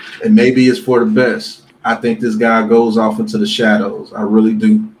 And maybe it's for the best. I think this guy goes off into the shadows. I really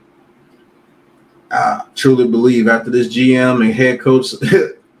do. I truly believe after this GM and head coach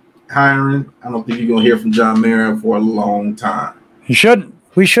hiring, I don't think you're going to hear from John Mara for a long time. You shouldn't.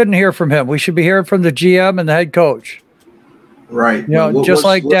 We shouldn't hear from him. We should be hearing from the GM and the head coach. Right. Just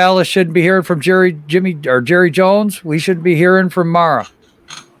like Dallas shouldn't be hearing from Jerry Jones, we should be hearing from Mara.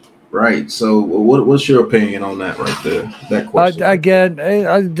 Right. So what's your opinion on that right there? That question. Again,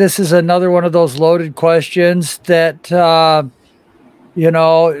 this is another one of those loaded questions that,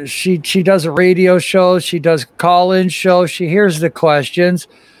 she does a radio show. She does call-in shows. She hears the questions.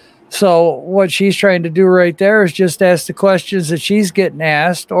 So what she's trying to do right there is just ask the questions that she's getting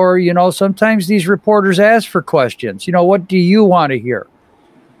asked. Or, sometimes these reporters ask for questions. What do you want to hear?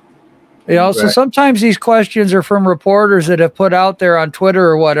 Right. So sometimes these questions are from reporters that have put out there on Twitter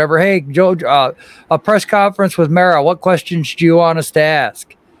or whatever. Hey, Joe, a press conference with Mara. What questions do you want us to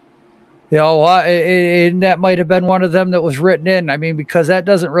ask? And that might have been one of them that was written in. I mean, because that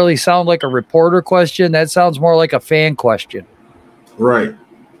doesn't really sound like a reporter question. That sounds more like a fan question. Right.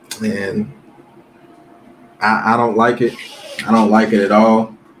 And I don't like it. I don't like it at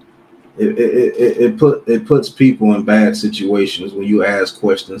all. It puts people in bad situations when you ask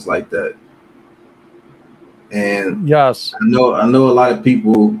questions like that. And yes, I know a lot of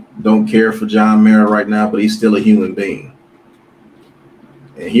people don't care for John Mara right now, but he's still a human being.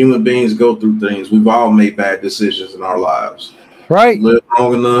 And human beings go through things. We've all made bad decisions in our lives. right. You live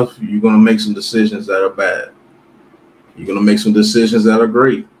long enough, you're gonna make some decisions that are bad. You're gonna make some decisions that are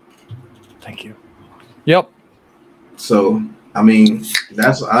great. Thank you. Yep. So I mean,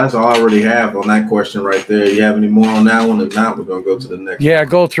 that's all I already have on that question right there. You have any more on that one? If not, we're gonna go to the next. Yeah,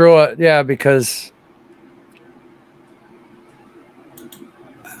 go through it. Yeah, because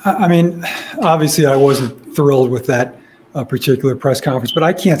I mean, obviously, I wasn't thrilled with that particular press conference, but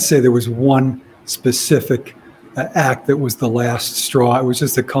I can't say there was one specific act that was the last straw. It was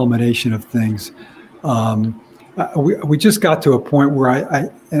just a culmination of things. We just got to a point where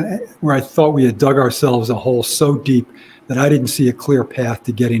I thought we had dug ourselves a hole so deep that I didn't see a clear path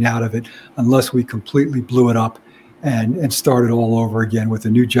to getting out of it unless we completely blew it up and started all over again with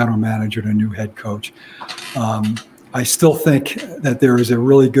a new general manager and a new head coach. I still think that there is a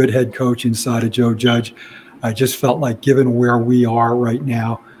really good head coach inside of Joe Judge. I just felt like, given where we are right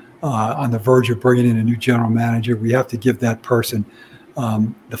now, on the verge of bringing in a new general manager, we have to give that person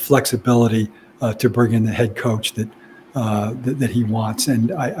the flexibility to bring in the head coach that he wants.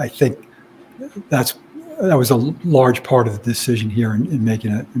 And I think that was a large part of the decision here in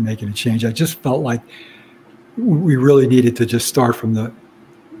making a change. I just felt like we really needed to just start from the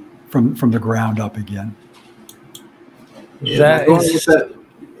ground up again. Yeah,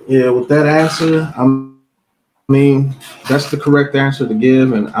 with that answer, I mean, that's the correct answer to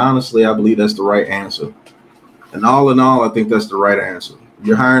give, and honestly, I believe that's the right answer. And all in all, I think that's the right answer.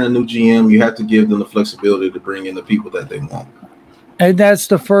 You're hiring a new GM, you have to give them the flexibility to bring in the people that they want. And that's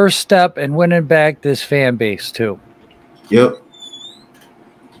the first step in winning back this fan base too. Yep.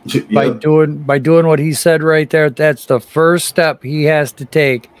 By doing what he said right there, that's the first step he has to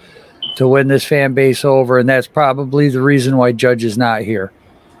take to win this fan base over, and that's probably the reason why Judge is not here.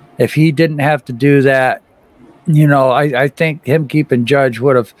 If he didn't have to do that, I think him keeping Judge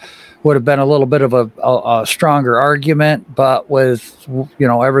would have been a little bit of a stronger argument. But with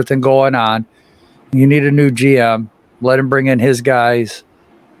everything going on, you need a new GM. Let him bring in his guys.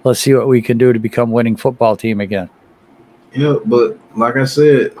 Let's see what we can do to become a winning football team again. Yeah, but like I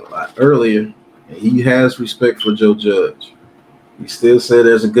said earlier, he has respect for Joe Judge. He still said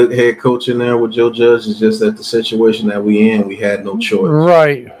there's a good head coach in there with Joe Judge. It's just that the situation that we had no choice.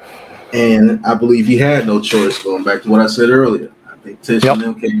 Right. And I believe he had no choice, going back to what I said earlier. I think Tish and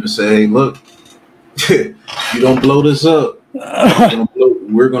them came and say, hey, look, you don't blow this up,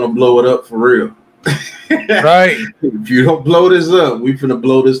 we're going to blow it up for real. Right. If you don't blow this up, we're going to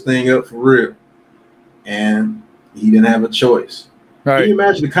blow this thing up for real. And he didn't have a choice. Right. Can you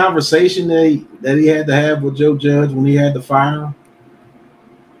imagine the conversation that he had to have with Joe Judge when he had to fire him?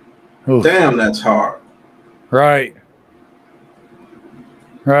 Oof. Damn, that's hard. Right.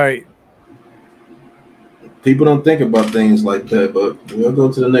 Right. People don't think about things like that, but we'll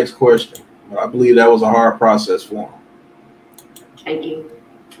go to the next question. I believe that was a hard process for him. Thank you.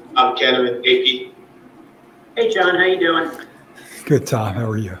 I'm Ken with AP. Hey, John, how you doing? Good, Tom. How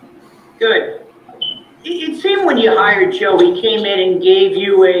are you? Good. It seemed when you hired Joe, he came in and gave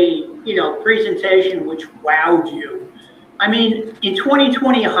you a presentation which wowed you. I mean, in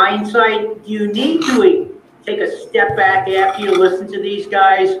 2020 hindsight, do you need to take a step back after you listen to these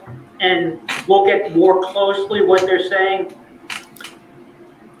guys and look at more closely what they're saying?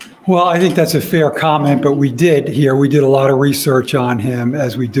 Well, I think that's a fair comment, but we did a lot of research on him,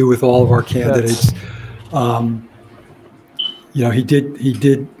 as we do with all of our candidates. He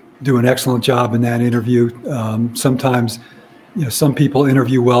did do an excellent job in that interview. Sometimes, some people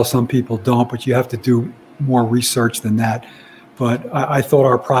interview well, some people don't, but you have to do more research than that. But I thought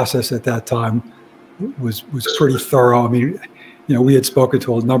our process at that time was pretty thorough. I mean, we had spoken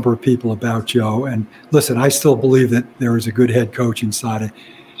to a number of people about Joe, and listen, I still believe that there is a good head coach inside of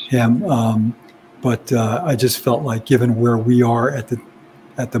him. But I just felt like, given where we are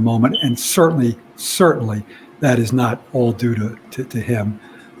at the moment, and certainly that is not all due to him.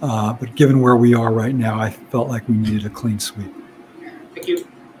 But given where we are right now, I felt like we needed a clean sweep. Thank you.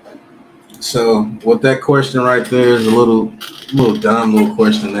 So with that question right there is a little dumb little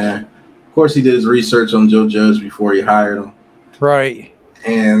question there. Of course, he did his research on Joe Judge before he hired him. Right.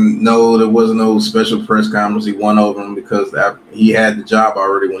 And no, there wasn't no special press conference. He won over him because he had the job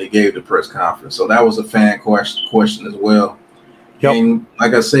already when he gave the press conference. So that was a fan question as well. Yep. And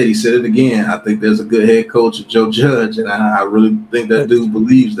like I said, he said it again. I think there's a good head coach of Joe Judge, and I really think that dude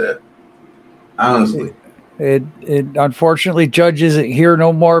believes that. Honestly. it unfortunately, Judge isn't here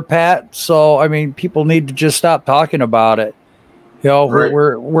no more, Pat. So I mean, people need to just stop talking about it. You know, Right.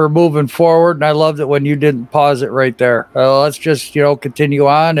 we're moving forward, and I loved it when you didn't pause it right there. Let's just, you know, continue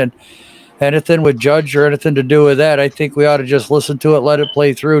on, and anything with Judge or anything to do with that, I think we ought to just listen to it, let it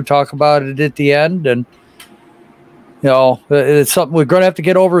play through, talk about it at the end, and you know, it's something we're going to have to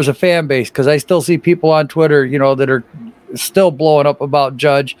get over as a fan base, because I still see people on Twitter, you know, that are still blowing up about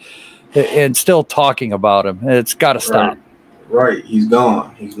Judge and still talking about him. It's got to stop. Right. He's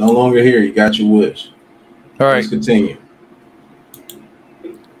gone. He's no longer here. You got your wish. All right. Let's continue.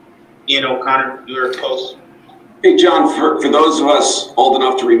 Ian O'Connor, you were close. Hey, John, for those of us old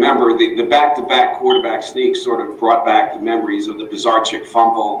enough to remember, the back-to-back quarterback sneaks sort of brought back the memories of the Bigpatsport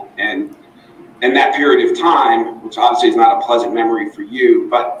fumble and that period of time, which obviously is not a pleasant memory for you,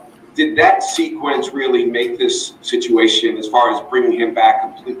 but did that sequence really make this situation, as far as bringing him back,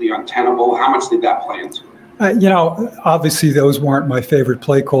 completely untenable? How much did that play into it? You know, obviously those weren't my favorite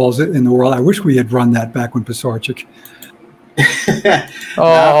play calls in the world. I wish we had run that back when Bigpatsport.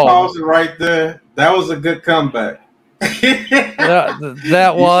 I'll pause it right there. That was a good comeback.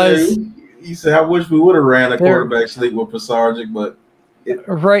 that was. He said, I wish we would have ran a quarterback sneak with Bigpatsport, but.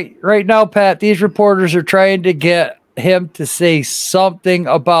 Right now, Pat, these reporters are trying to get him to say something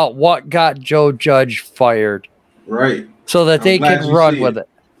about what got Joe Judge fired. Right. So that they can run with it.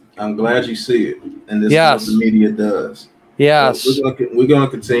 I'm glad you see it. And this is what the media does. Yes. So we're going to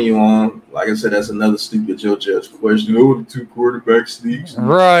continue on. Like I said, that's another stupid Joe Judge question. Oh, the two quarterback sneaks.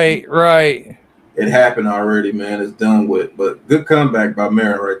 Right. It happened already, man. It's done with. But good comeback by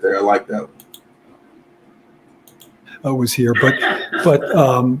Marin right there. I like that one. I was here, but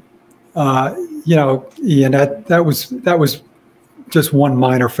you know, Ian, that was just one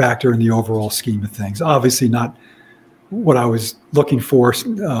minor factor in the overall scheme of things. Obviously not what I was looking for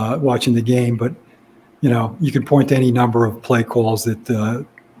watching the game, but you know, you can point to any number of play calls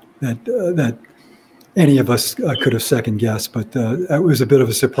that any of us could have second guessed, but it was a bit of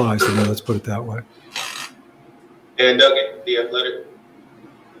a surprise to me. Let's put it that way. And Doug, The Athletic.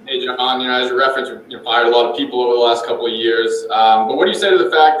 Hey, John, you know, as you referenced, you fired a lot of people over the last couple of years. But what do you say to the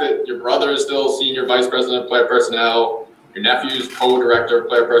fact that your brother is still senior vice president of player personnel, your nephew's co-director of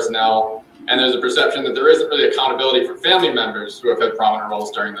player personnel, and there's a perception that there isn't really accountability for family members who have had prominent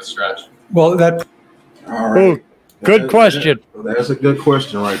roles during this stretch? Well, that. All right. Good question. That's a good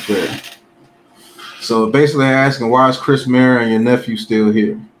question right there. So basically asking, why is Chris Marin and your nephew still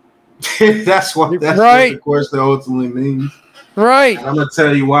here? That's what the question ultimately means. Right. And I'm going to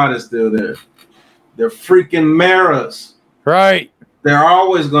tell you why they're still there. They're freaking Maras. Right. They're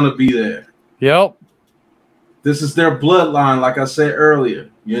always going to be there. Yep. This is their bloodline, like I said earlier.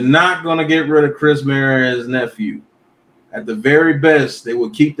 You're not going to get rid of Chris Marin and his nephew. At the very best, they will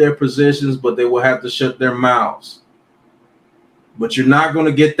keep their positions, but they will have to shut their mouths. But you're not going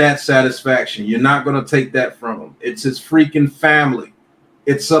to get that satisfaction. You're not going to take that from them. It's his freaking family.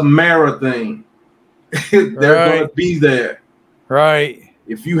 It's a Mara thing. They're going to be there. Right.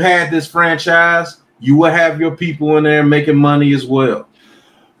 If you had this franchise, you would have your people in there making money as well.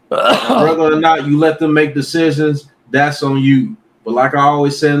 Whether or not you let them make decisions, that's on you. But like I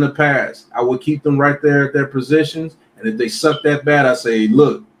always said in the past, I would keep them right there at their positions. And if they suck that bad, I say,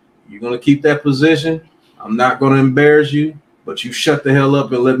 look, you're going to keep that position. I'm not going to embarrass you, but you shut the hell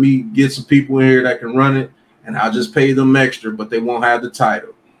up and let me get some people in here that can run it. And I'll just pay them extra, but they won't have the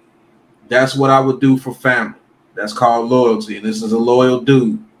title. That's what I would do for family. That's called loyalty. And this is a loyal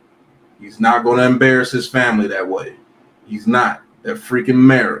dude. He's not going to embarrass his family that way. He's not. They're freaking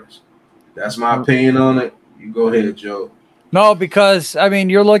Maras. That's my opinion on it. You go ahead, Joe. No, because, I mean,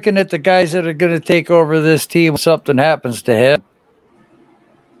 you're looking at the guys that are going to take over this team when something happens to him.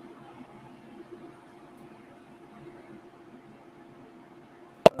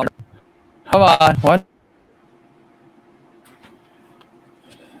 Come on. What?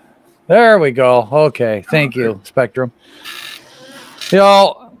 There we go. Okay. Thank you, Spectrum. You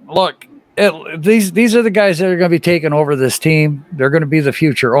know, look, these are the guys that are going to be taking over this team. They're going to be the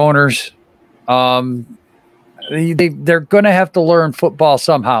future owners. They're going to have to learn football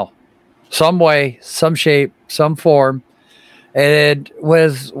somehow, some way, some shape, some form. And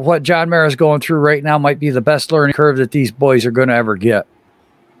with what John Mara is going through right now might be the best learning curve that these boys are going to ever get.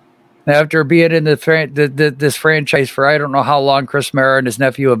 After being in this franchise for I don't know how long Chris Mara and his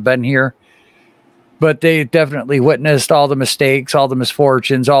nephew have been here, but they definitely witnessed all the mistakes, all the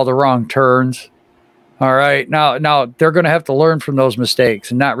misfortunes, all the wrong turns. All right, now they're going to have to learn from those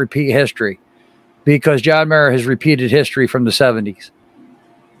mistakes and not repeat history, because John Mara has repeated history from the 70s.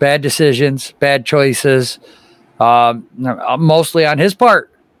 Bad decisions, bad choices, mostly on his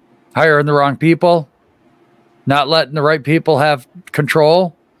part, hiring the wrong people, not letting the right people have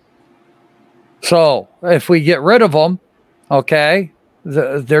control. So if we get rid of them, okay,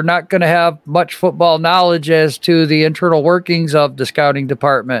 they're not going to have much football knowledge as to the internal workings of the scouting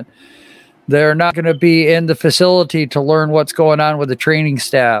department. They're not going to be in the facility to learn what's going on with the training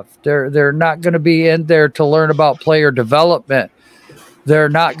staff. They're not going to be in there to learn about player development. They're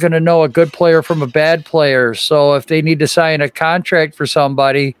not going to know a good player from a bad player. So if they need to sign a contract for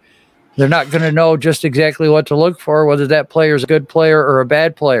somebody, they're not going to know just exactly what to look for, whether that player is a good player or a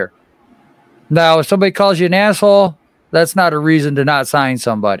bad player. Now, if somebody calls you an asshole, that's not a reason to not sign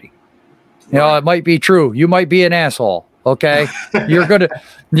somebody. You know, it might be true. You might be an asshole. Okay. You're going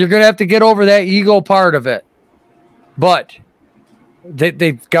to have to get over that ego part of it, but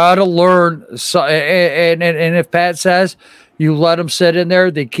they've got to learn. So, and if Pat says you let them sit in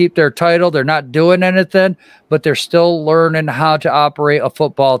there, they keep their title, they're not doing anything, but they're still learning how to operate a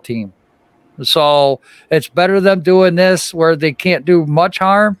football team. So it's better them doing this where they can't do much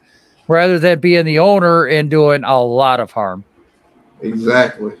harm rather than being the owner and doing a lot of harm.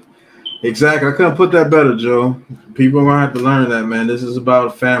 Exactly. Exactly. I couldn't put that better, Joe. People are going to have to learn that, man. This is about a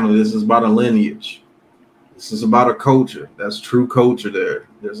family. This is about a lineage. This is about a culture. That's true culture there.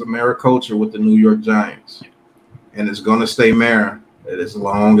 There's a Mara culture with the New York Giants. And it's going to stay Mara. And as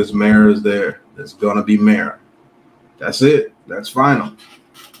long as Mara is there, it's going to be Mara. That's it. That's final.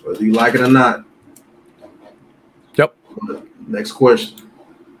 Whether you like it or not. Yep. Next question.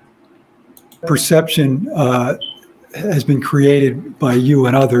 Perception has been created by you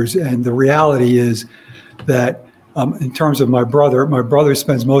and others, and the reality is that in terms of my brother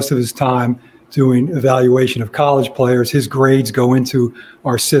spends most of his time doing evaluation of college players. His grades go into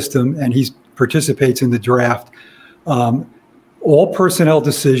our system, and he participates in the draft. All personnel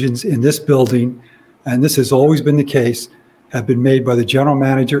decisions in this building, and this has always been the case, have been made by the general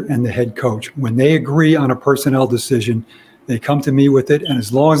manager and the head coach. When they agree on a personnel decision, they come to me with it, and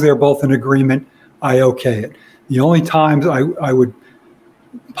as long as they're both in agreement, I okay it. The only times I would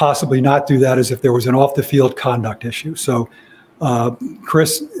possibly not do that is if there was an off-the-field conduct issue. So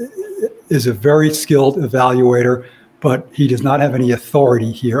Chris is a very skilled evaluator, but he does not have any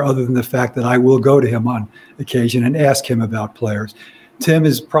authority here other than the fact that I will go to him on occasion and ask him about players. Tim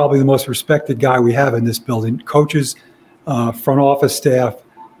is probably the most respected guy we have in this building. Coaches, front office staff,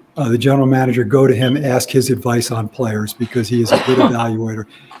 the general manager go to him, ask his advice on players because he is a good evaluator.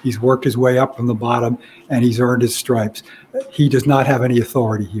 He's worked his way up from the bottom, and he's earned his stripes. He does not have any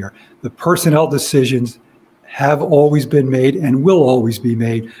authority here. The personnel decisions have always been made and will always be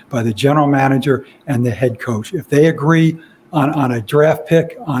made by the general manager and the head coach. If they agree on a draft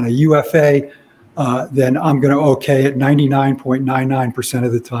pick, on a UFA, then I'm going to okay it 99.99%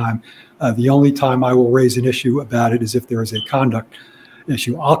 of the time. The only time I will raise an issue about it is if there is a conduct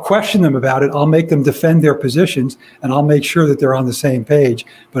issue. I'll question them about it. I'll make them defend their positions, and I'll make sure that they're on the same page.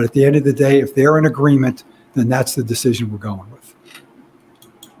 But at the end of the day, if they're in agreement, then that's the decision we're going with.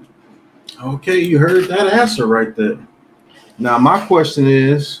 Okay, you heard that answer right there. Now, my question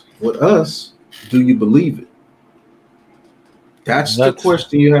is, with us, do you believe it? That's the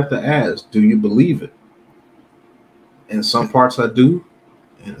question you have to ask. Do you believe it? In some parts I do,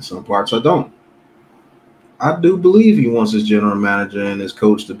 and in some parts I don't. I do believe he wants his general manager and his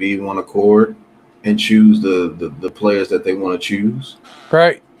coach to be in one accord and choose the players that they want to choose.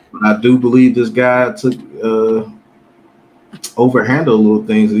 Right. But I do believe this guy took overhandled little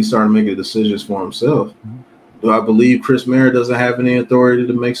things and he started making decisions for himself. Do I believe Chris Mara doesn't have any authority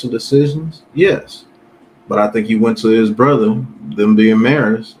to make some decisions? Yes. But I think he went to his brother, them being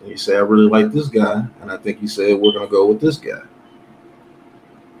Maras, and he said, I really like this guy. And I think he said, we're going to go with this guy.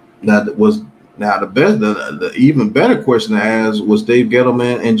 Now, the even better question to ask was Dave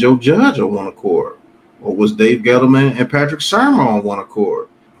Gettleman and Joe Judge on one accord? Or was Dave Gettleman and Patrick Sermon on one accord?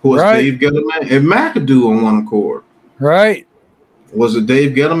 Or was Dave Gettleman and McAdoo on one accord? Right. Was it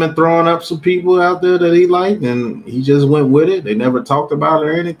Dave Gettleman throwing up some people out there that he liked and he just went with it? They never talked about it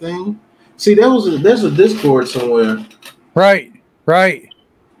or anything? See, there's a discord somewhere. Right, right.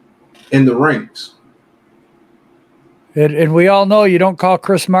 In the ranks. And we all know you don't call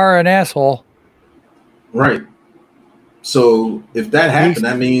Chris Mara an asshole. Right. So if that happened,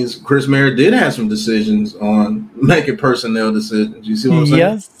 that means Chris Mara did have some decisions on making personnel decisions. You see what I'm saying?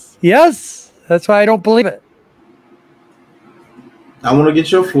 Yes. Yes. That's why I don't believe it. I want to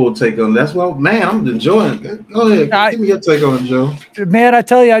get your full take on that. That's why, man, I'm enjoying it. Go ahead. Give me your take on it, Joe. Man, I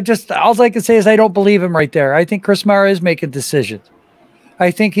tell you, all I can say is I don't believe him right there. I think Chris Mara is making decisions. I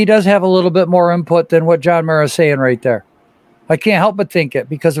think he does have a little bit more input than what John Mara is saying right there. I can't help but think it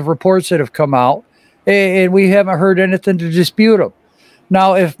because of reports that have come out, and we haven't heard anything to dispute them.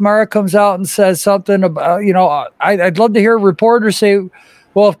 Now, if Mara comes out and says something about, you know, I'd love to hear a reporter say,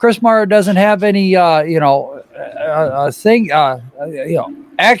 well, if Chris Mara doesn't have any, you know,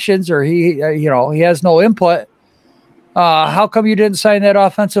 actions, or he, you know, he has no input, how come you didn't sign that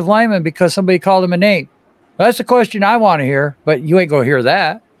offensive lineman because somebody called him a name? That's the question I want to hear, but you ain't going to hear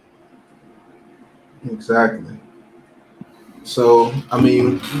that. Exactly. So, I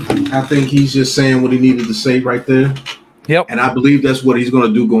mean, I think he's just saying what he needed to say right there. Yep. And I believe that's what he's going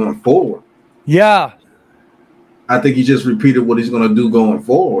to do going forward. Yeah. I think he just repeated what he's going to do going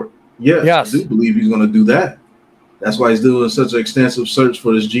forward. Yes. I do believe he's going to do that. That's why he's doing such an extensive search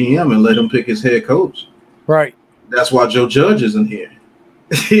for his GM and let him pick his head coach. Right. That's why Joe Judge isn't here.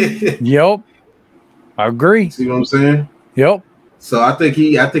 Yep. I agree. See what I'm saying? Yep. So I think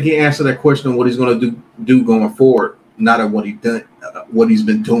he answered that question on what he's going to do going forward, not at what he's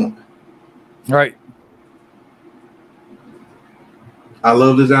been doing. Right. I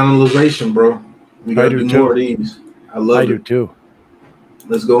love this analyzation, bro. We got to do more of these. I do too.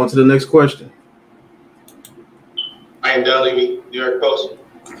 Let's go on to the next question. I am Deli, New York Post.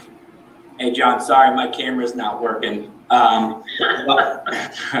 Hey, John, sorry, my camera's not working. But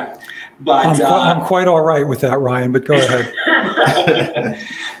I'm quite all right with that, Ryan, but go ahead.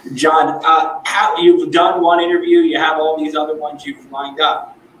 John, how you've done one interview, you have all these other ones you've lined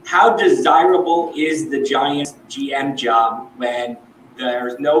up. How desirable is the Giants GM job when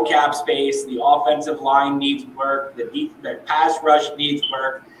there's no cap space, the offensive line needs work, the pass rush needs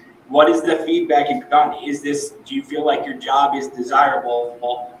work? What is the feedback you've gotten? Do you feel like your job is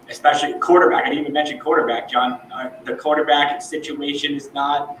desirable, especially quarterback? I didn't even mention quarterback, John. The quarterback situation is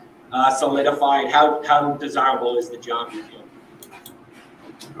not solidified. How desirable is the job you feel?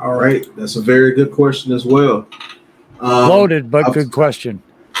 All right. That's a very good question as well. Loaded, but good question.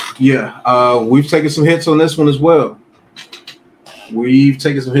 Yeah. We've taken some hits on this one as well. We've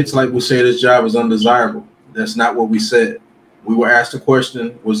taken some hits like we say this job is undesirable. That's not what we said. We were asked a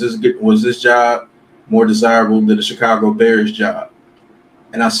question, was this job more desirable than the Chicago Bears job?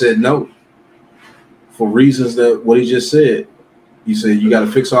 And I said no, for reasons that what he just said. He said you got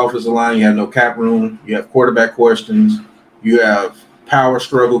to fix offensive line, you have no cap room, you have quarterback questions, you have power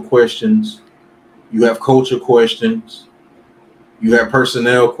struggle questions, you have culture questions, you have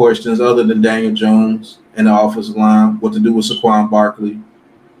personnel questions other than Daniel Jones and the offensive line, what to do with Saquon Barkley.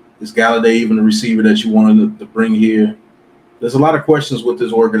 Is Galladay even the receiver that you wanted to bring here? There's a lot of questions with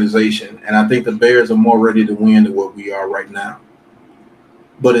this organization, and I think the Bears are more ready to win than what we are right now.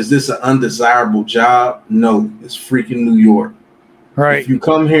 But is this an undesirable job? No, it's freaking New York. Right. If you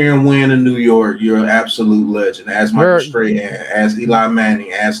come here and win in New York, you're an absolute legend. Ask Michael Strahan, ask Eli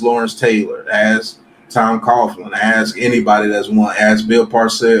Manning, ask Lawrence Taylor, ask Tom Coughlin, ask anybody that's won, ask Bill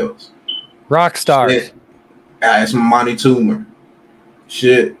Parcells. Rock stars. Shit. Ask Monty Toomer.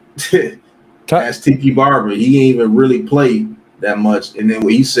 Shit. Ask Tiki Barber. He ain't even really played that much. And then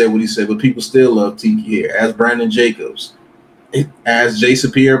what he said, but people still love Tiki here. Ask Brandon Jacobs. Ask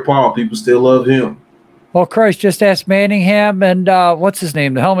Jason Pierre-Paul. People still love him. Oh, Christ, just ask Manningham and what's his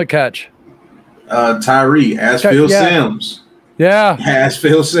name, the helmet catch? Tyree. Ask Phil Simms. Yeah. Ask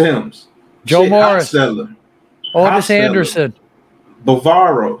Phil Simms. Joe Morris. Otis Anderson.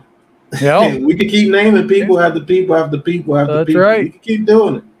 Bavaro. Yeah. We can keep naming people after people after people after people. Right. We can keep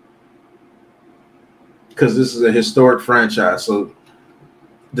doing it. Because this is a historic franchise. So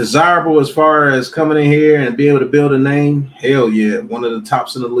desirable as far as coming in here and being able to build a name, hell yeah. One of the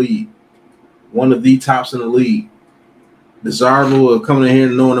tops in the league. One of the tops in the league. Desirable of coming in here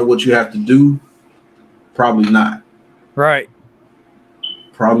and knowing what you have to do, probably not. Right.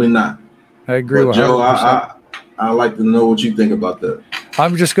 Probably not. I agree with Joe, I like to know what you think about that.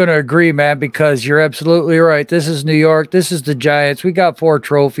 I'm just going to agree, man, because you're absolutely right. This is New York. This is the Giants. We got 4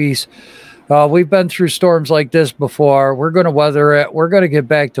 trophies. We've been through storms like this before. We're going to weather it. We're going to get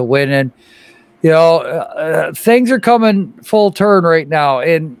back to winning. You know, things are coming full turn right now,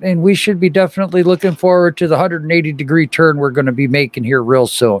 and we should be definitely looking forward to the 180-degree turn we're going to be making here real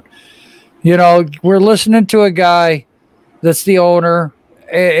soon. You know, we're listening to a guy that's the owner,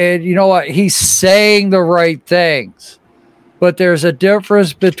 and you know what? He's saying the right things. But there's a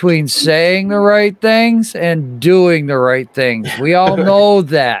difference between saying the right things and doing the right things. We all know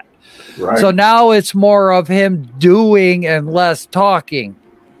that. Right. So now it's more of him doing and less talking.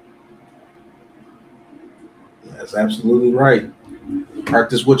 That's absolutely right.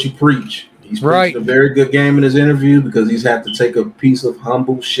 Practice what you preach. He's preached a very good game in his interview because he's had to take a piece of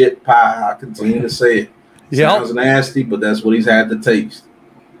humble shit pie. I continue to say it. Sounds nasty, but that's what he's had to taste.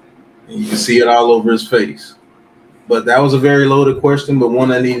 And you can see it all over his face. But that was a very loaded question, but one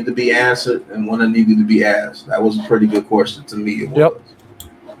that needed to be answered and one that needed to be asked. That was a pretty good question to me.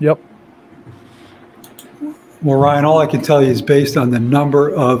 Yep. Well, Ryan, all I can tell you is based on the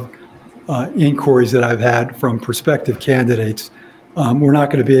number of inquiries that I've had from prospective candidates, we're not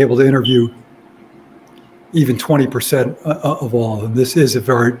going to be able to interview even 20% of all of them. This is a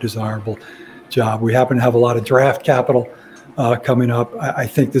very desirable job. We happen to have a lot of draft capital coming up. I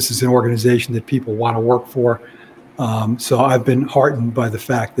think this is an organization that people want to work for. So I've been heartened by the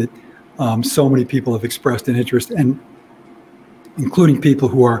fact that so many people have expressed an interest, and including people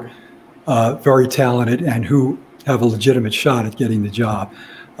who are very talented and who have a legitimate shot at getting the job.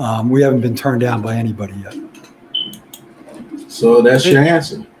 We haven't been turned down by anybody yet. So that's your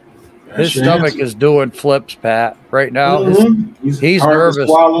answer. His stomach is doing flips, Pat, right now. Mm-hmm. He's hard nervous. To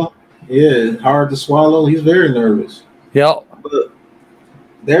swallow. Yeah, hard to swallow. He's very nervous. Yep. But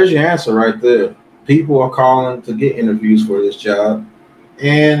there's your answer right there. People are calling to get interviews for this job.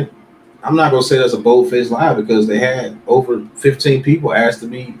 And I'm not going to say that's a bold-faced lie, because they had over 15 people asked to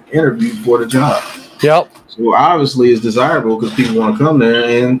be interviewed for the job. Yep. So obviously it's desirable because people want to come there.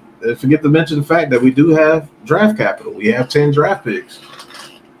 And forget to mention the fact that we do have draft capital. We have 10 draft picks.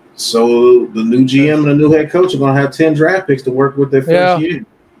 So the new GM and the new head coach are going to have 10 draft picks to work with their first year.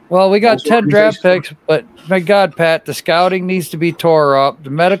 Well, we got 10 draft picks, but my God, Pat, the scouting needs to be tore up.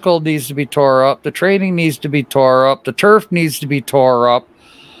 The medical needs to be tore up. The training needs to be tore up. The turf needs to be tore up.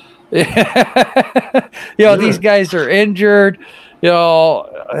 These guys are injured.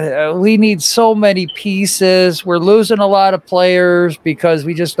 We need so many pieces. We're losing a lot of players because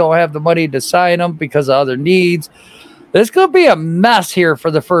we just don't have the money to sign them because of other needs. There's going to be a mess here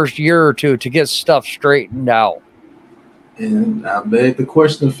for the first year or two to get stuff straightened out. And I beg the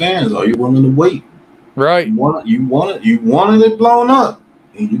question of fans: are you willing to wait? Right. You wanted it blown up,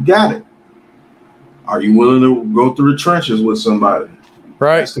 and you got it. Are you willing to go through the trenches with somebody?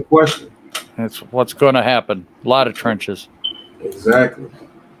 Right. That's the question. That's what's going to happen. A lot of trenches. Exactly.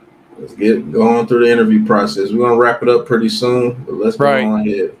 Let's get going through the interview process. We're going to wrap it up pretty soon, but let's go on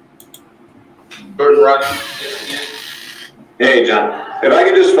ahead. Hey, John. If I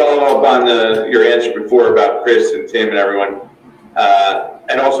could just follow up on your answer before about Chris and Tim and everyone,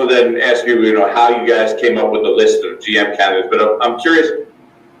 and also then ask you, how you guys came up with the list of GM candidates. But I'm curious,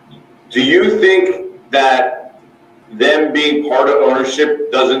 do you think that them being part of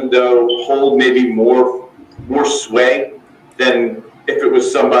ownership doesn't hold maybe more sway than if it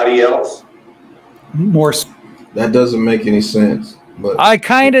was somebody else? That doesn't make any sense. But I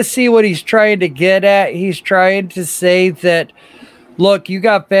kind of see what he's trying to get at. He's trying to say that, look, you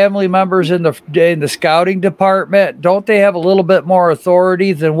got family members in the scouting department. Don't they have a little bit more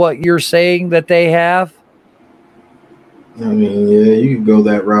authority than what you're saying that they have? I mean, yeah, you can go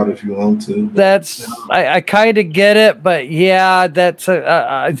that route if you want to. I kind of get it, but yeah,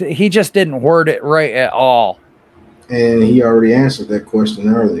 he just didn't word it right at all. And he already answered that question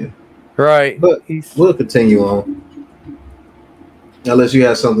earlier. Right. But we'll continue on. Unless you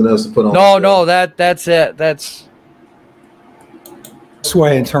have something else to put on. No, that's it. That's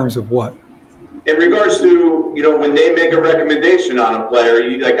sway in terms of what? In regards to, when they make a recommendation on a player,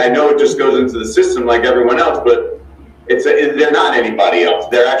 I know it just goes into the system like everyone else, but they're not anybody else.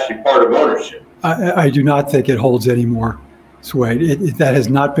 They're actually part of ownership. I do not think it holds any more sway. That has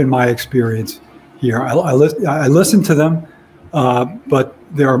not been my experience here. I listen to them, but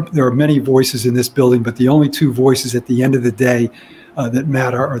there are many voices in this building, but the only two voices at the end of the day that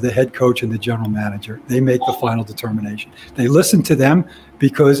matter are the head coach and the general manager. They make the final determination. They listen to them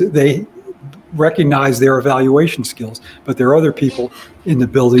because they recognize their evaluation skills, but there are other people in the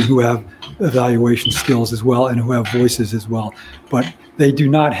building who have evaluation skills as well and who have voices as well, but they do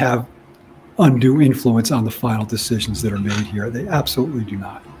not have undue influence on the final decisions that are made here. They absolutely do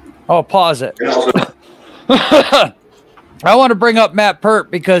not. Oh, pause it. I want to bring up Matt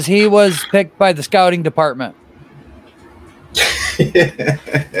Pert because he was picked by the scouting department.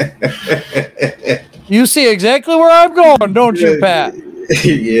 You see exactly where I'm going, don't you, Pat?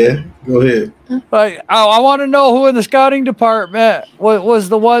 Yeah, go ahead. I want to know who in the scouting department was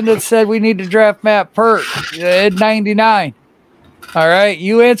the one that said we need to draft Matt Pert at 99. All right,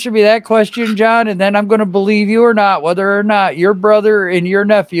 you answer me that question, John, and then I'm going to believe you or not, whether or not your brother and your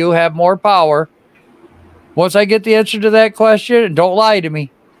nephew have more power. Once I get the answer to that question, don't lie to me.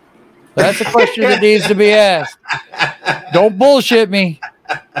 That's a question that needs to be asked. Don't bullshit me.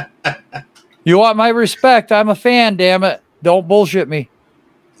 You want my respect. I'm a fan, damn it. Don't bullshit me.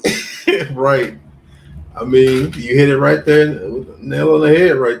 Right. I mean, you hit it right there. Nail on the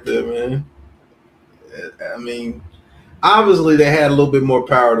head right there, man. I mean, obviously they had a little bit more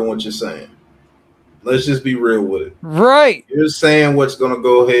power than what you're saying. Let's just be real with it. Right. You're saying what's going to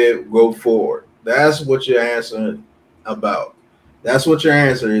go forward. That's what you're answering about. That's what your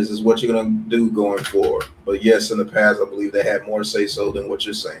answer is what you're going to do going forward. But yes, in the past, I believe they had more say-so than what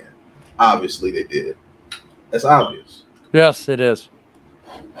you're saying. Obviously, they did. That's obvious. Yes, it is.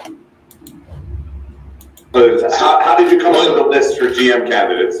 How did you come up with a list for GM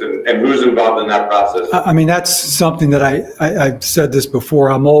candidates and who's involved in that process? I mean, that's something that I've said this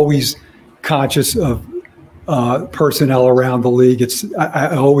before. I'm always conscious of personnel around the league.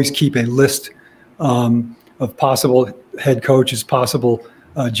 I always keep a list of possible head coaches, possible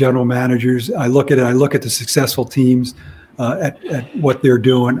general managers. I look at it. I look at the successful teams, at what they're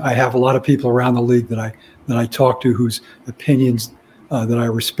doing. I have a lot of people around the league that I talk to whose opinions that I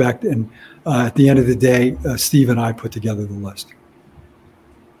respect. And at the end of the day, Steve and I put together the list.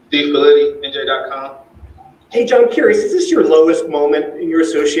 Steve Galletti, NJ.com. Hey, John, I'm curious, is this your lowest moment in your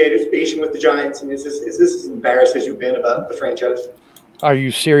association with the Giants? And is this as embarrassed as you've been about the franchise? Are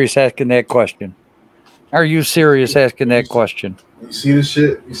you serious asking that question? Are you serious asking that question? You see the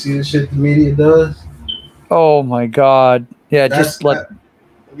shit? You see the shit the media does? Oh, my God. Yeah,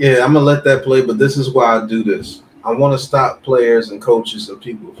 Yeah, I'm going to let that play, but this is why I do this. I want to stop players and coaches and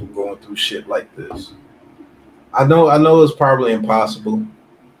people from going through shit like this. I know it's probably impossible,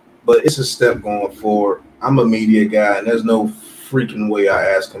 but it's a step going forward. I'm a media guy, and there's no freaking way I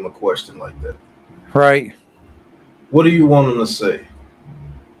ask him a question like that. Right. What do you want him to say?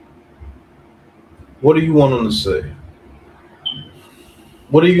 What do you want him to say?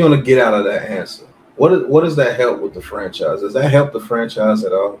 What are you going to get out of that answer? What does that help with the franchise? Does that help the franchise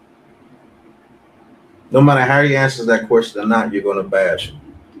at all? No matter how he answers that question or not, you're going to bash him.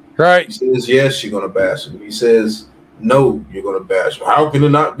 Right. He says yes, you're going to bash him. He says no, you're going to bash him. How can it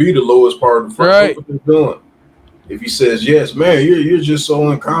not be the lowest part of the front? Right. What are you doing? If he says yes, man, you're just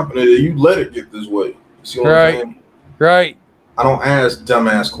so incompetent that you let it get this way. You see what I'm saying? Right. I don't ask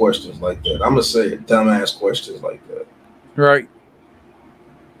dumbass questions like that. I'm going to say it, dumbass questions like that. Right.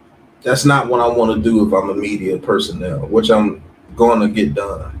 That's not what I want to do if I'm a media personnel, which I'm going to get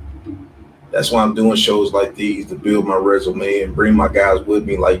done. That's why I'm doing shows like these, to build my resume and bring my guys with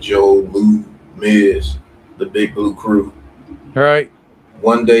me like Joe, Lou, Miz, the Big Blue Crew. Right.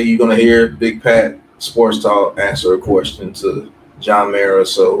 One day you're going to hear Big Pat Sports Talk answer a question to John Mara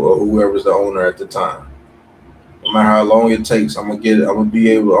or whoever's the owner at the time. No matter how long it takes, I'm going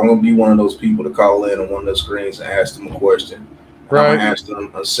to be one of those people to call in on one of the screens and ask them a question. Right. I'm going to ask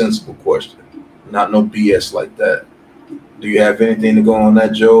them a sensible question, not no BS like that. Do you have anything to go on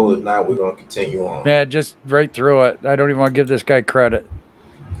that, Joe? If not, we're going to continue on. Yeah, just right through it. I don't even want to give this guy credit.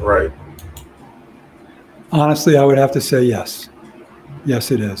 Right. Honestly, I would have to say yes. Yes,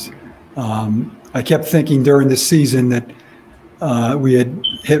 it is. I kept thinking during the season that we had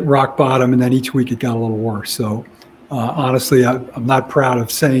hit rock bottom, and then each week it got a little worse. So honestly, I'm not proud of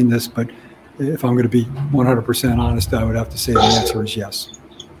saying this, but if I'm going to be 100% honest, I would have to say the answer is yes.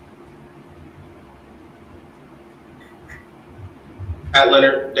 At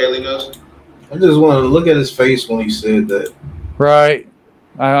Leonard, Daily News. I just want to look at his face when he said that. Right.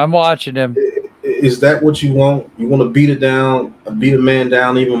 I'm watching him. Is that what you want? You want to beat it down, beat a man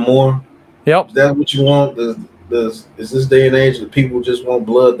down even more? Yep. Is that what you want? Is this day and age that people just want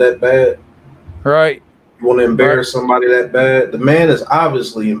blood that bad? Right. You want to embarrass somebody that bad? The man is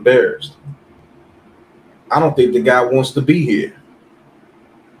obviously embarrassed. I don't think the guy wants to be here.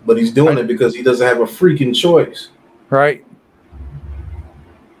 But he's doing it because he doesn't have a freaking choice. Right.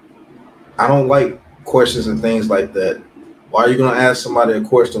 I don't like questions and things like that. Why are you going to ask somebody a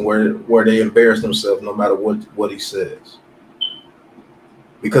question where they embarrass themselves no matter what he says?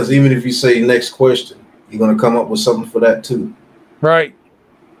 Because even if you say next question, you're going to come up with something for that too. Right.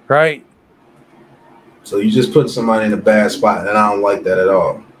 Right. So you just put somebody in a bad spot, and I don't like that at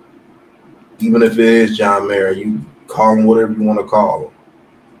all. Even if it is John Mara, you call him whatever you want to call him.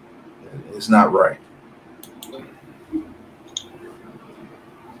 It's not right.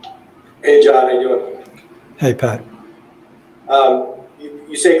 Hey, John, how you doing? Hey, Pat.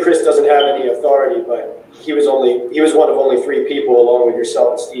 You say Chris doesn't have any authority, but he was one of only 3 people, along with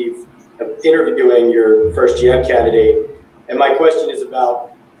yourself and Steve, interviewing your first GM candidate. And my question is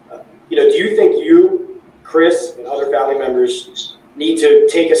about, do you think you, Chris, and other family members need to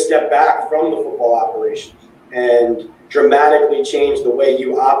take a step back from the football operation and dramatically change the way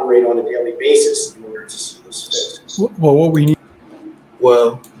you operate on a daily basis in order to see this fixed? Well, what we need.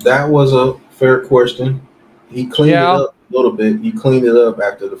 Well, that was a fair question. He cleaned it up a little bit. He cleaned it up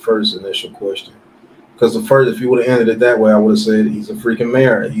after the first initial question. Because if you would have ended it that way, I would have said he's a freaking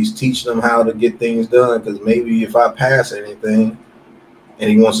mayor. He's teaching them how to get things done. Because maybe if I pass anything and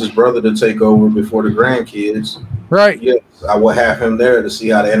he wants his brother to take over before the grandkids, right? Yes, I will have him there to see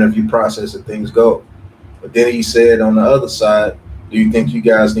how the interview process and things go. But then he said on the other side, Do you think you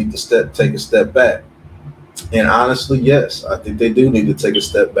guys need to take a step back? And honestly, yes, I think they do need to take a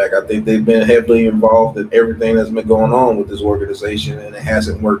step back. I think they've been heavily involved in everything that's been going on with this organization, and it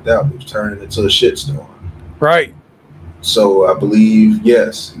hasn't worked out. It's turned into a shitstorm. Right. So I believe,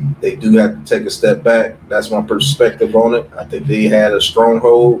 yes, they do have to take a step back. That's my perspective on it. I think they had a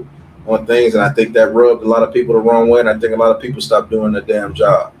stronghold on things, and I think that rubbed a lot of people the wrong way, and I think a lot of people stopped doing their damn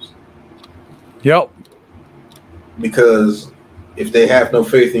jobs. Yep. Because if they have no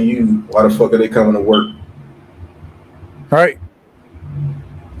faith in you, why the fuck are they coming to work? Right.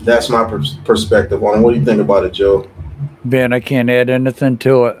 That's my perspective on it. What do you think about it, Joe? Ben, I can't add anything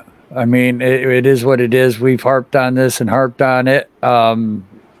to it. I mean, it is what it is. We've harped on this and harped on it. I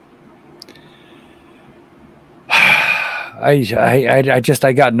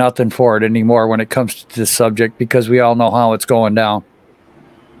got nothing for it anymore when it comes to this subject, because we all know how it's going down.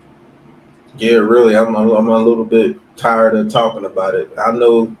 Yeah, really. I'm a little bit tired of talking about it. I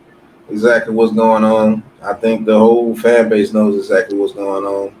know exactly what's going on. I think the whole fan base knows exactly what's going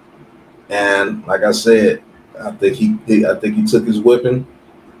on. And like I said, I think he took his whipping,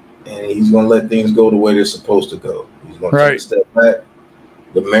 and he's going to let things go the way they're supposed to go. He's going to take a step back.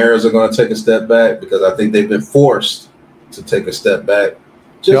 The mayors are going to take a step back, because I think they've been forced to take a step back.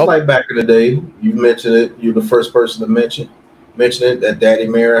 Just like back in the day, you mentioned it. You're the first person to mention it, that Daddy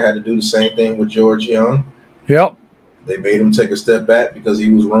Mayor had to do the same thing with George Young. Yep. They made him take a step back because he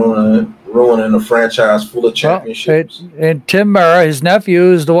was ruining a franchise full of championships. And Tim Mara, his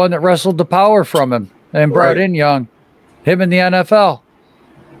nephew, is the one that wrestled the power from him and brought in Young, him in the NFL.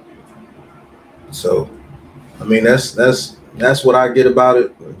 So, I mean, that's what I get about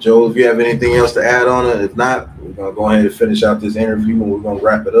it. Joe, if you have anything else to add on it, if not, we're gonna go ahead and finish out this interview, and we're gonna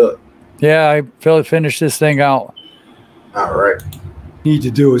wrap it up. Yeah, I feel finish this thing out. All right. Need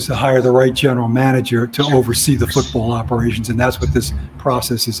to do is to hire the right general manager to oversee the football operations, and that's what this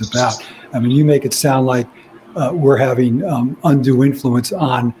process is about. I mean, you make it sound like we're having undue influence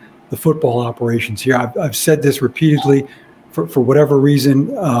on the football operations here. I've said this repeatedly. For whatever reason,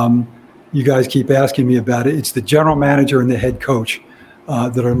 you guys keep asking me about it. It's the general manager and the head coach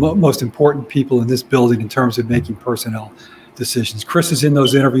that are most important people in this building in terms of making personnel decisions. Chris is in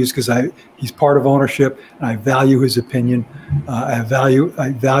those interviews because he's part of ownership, and I value his opinion. I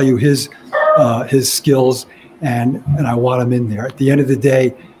value his skills, and I want him in there. At the end of the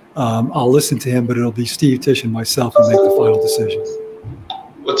day, I'll listen to him, but it'll be Steve Tisch and myself who make the final decision.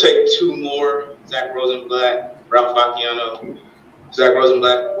 We'll take two more. Zach Rosenblatt, Ralph Facciano. Zach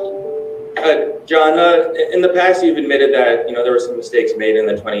Rosenblatt. John, in the past, you've admitted that there were some mistakes made in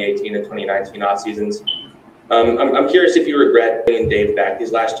the 2018 and 2019 off seasons. I'm curious if you regret bringing Dave back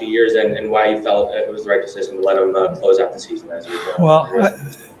these last 2 years, and why you felt it was the right decision to let him close out the season as you were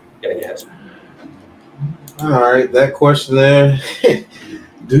getting ahead. All right, that question there.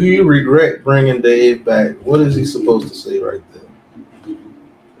 Do you regret bringing Dave back? What is he supposed to say right there?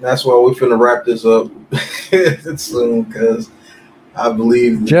 That's why we're finna wrap this up soon, because I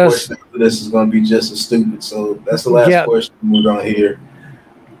believe the question after this is going to be just as stupid. So that's the last question we're going to hear.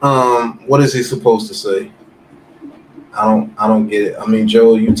 What is he supposed to say? I don't get it. I mean,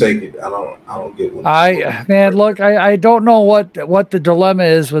 Joe, you take it. I don't get what. Look, I don't know what the dilemma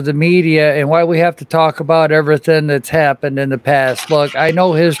is with the media and why we have to talk about everything that's happened in the past. Look, I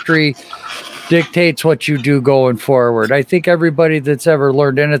know history dictates what you do going forward. I think everybody that's ever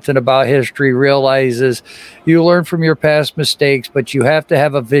learned anything about history realizes you learn from your past mistakes, but you have to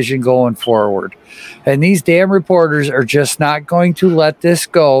have a vision going forward. And these damn reporters are just not going to let this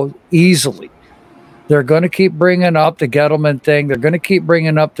go easily. They're going to keep bringing up the Gettleman thing. They're going to keep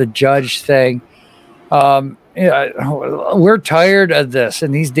bringing up the Judge thing. We're tired of this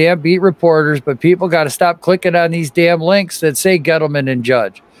and these damn beat reporters, but people got to stop clicking on these damn links that say Gettleman and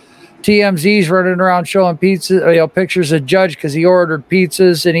Judge. TMZ's running around showing pizza, pictures of Judge because he ordered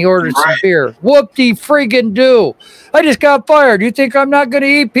pizzas and he ordered some beer. Whoop-de-friggin' do. I just got fired. You think I'm not going to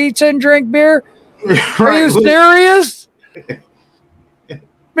eat pizza and drink beer? Are you serious?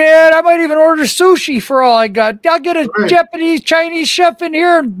 Man, I might even order sushi for all I got. I'll get a Japanese, Chinese chef in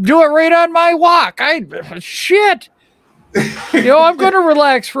here and do it right on my wok. Shit. I'm going to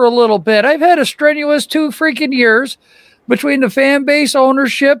relax for a little bit. I've had a strenuous 2 freaking years between the fan base,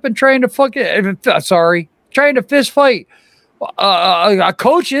 ownership, and trying to trying to fist fight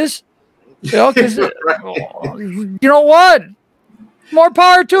coaches. Because you know what? More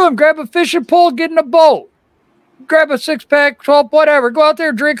power to him. Grab a fishing pole, get in a boat. Grab a 6-pack, 12, whatever. Go out there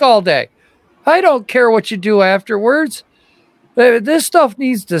and drink all day. I don't care what you do afterwards. This stuff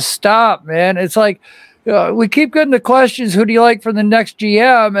needs to stop, man. It's like we keep getting the questions, who do you like for the next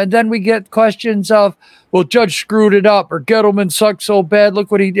GM? And then we get questions of, well, Judge screwed it up, or Gettleman sucked so bad.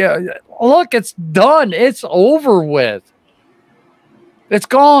 Look what he did. Look, it's done. It's over with. It's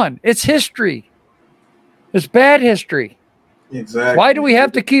gone. It's history. It's bad history. Exactly. Why do we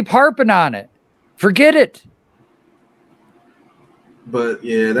have to keep harping on it? Forget it. But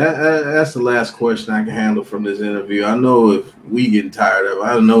yeah, that's the last question I can handle from this interview. I know if we getting tired of it,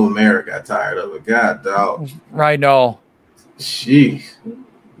 I know Mara got tired of it. God dog. I know. Jeez.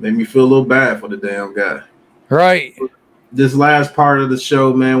 Made me feel a little bad for the damn guy. Right. This last part of the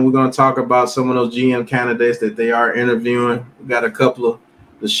show, man, we're going to talk about some of those GM candidates that they are interviewing. We got a couple of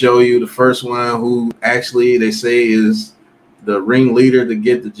to show you. The first one, who actually they say is the ringleader to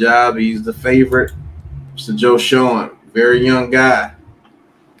get the job. He's the favorite. Mr. Joe Schoen, very young guy.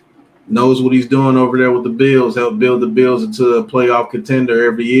 Knows what he's doing over there with the Bills. Helped build the Bills into a playoff contender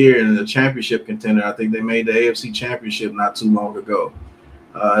every year and a championship contender. I think they made the AFC championship not too long ago.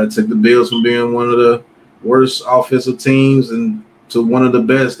 It took the Bills from being one of the worst offensive teams and to one of the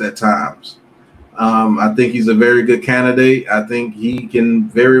best at times. I think he's a very good candidate. I think he can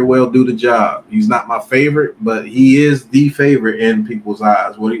very well do the job. He's not my favorite, but he is the favorite in people's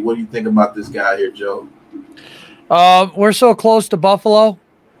eyes. What do you think about this guy here, Joe? We're so close to Buffalo,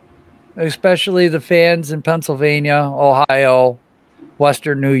 especially the fans in Pennsylvania, Ohio,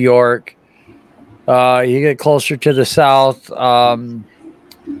 Western New York. You get closer to the South. You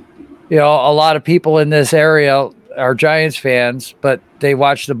know, a lot of people in this area are Giants fans, but they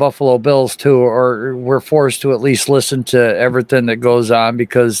watch the Buffalo Bills too, or we're forced to at least listen to everything that goes on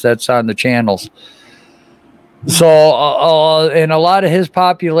because that's on the channels. So, and a lot of his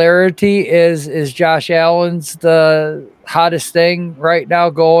popularity is Josh Allen's the hottest thing right now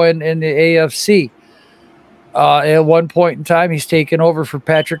going in the AFC. At one point in time, he's taken over for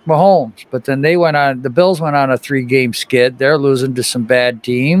Patrick Mahomes, but then the Bills went on a 3-game skid. They're losing to some bad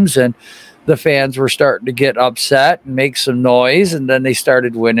teams, and the fans were starting to get upset and make some noise, and then they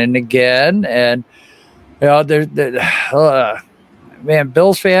started winning again. And you know, man,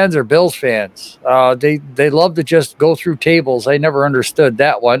 Bills fans are Bills fans. They love to just go through tables. I never understood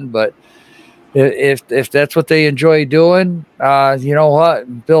that one, but if that's what they enjoy doing, you know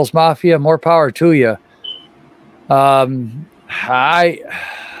what, Bills Mafia, more power to you. I'm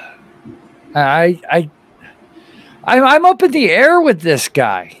up in the air with this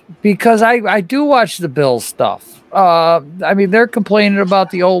guy because I do watch the Bills stuff. I mean, they're complaining about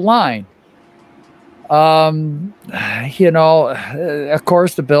the old line. You know, of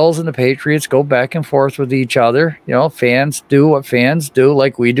course, the Bills and the Patriots go back and forth with each other. You know, fans do what fans do,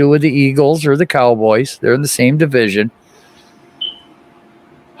 like we do with the Eagles or the Cowboys. They're in the same division.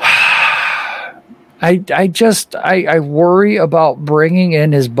 I worry about bringing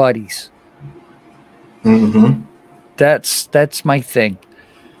in his buddies. Mm-hmm. That's my thing.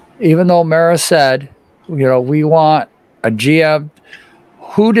 Even though Mara said, you know, we want a GM,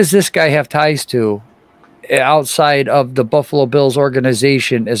 who does this guy have ties to outside of the Buffalo Bills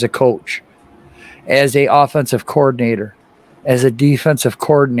organization as a coach, as a offensive coordinator, as a defensive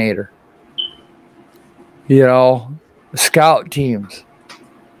coordinator? You know, scout teams.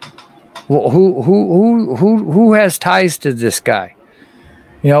 Who has ties to this guy?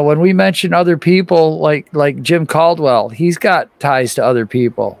 You know, when we mention other people like Jim Caldwell, he's got ties to other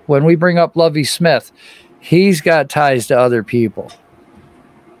people. When we bring up Lovie Smith, he's got ties to other people.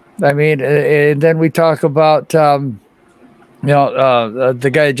 I mean, and then we talk about the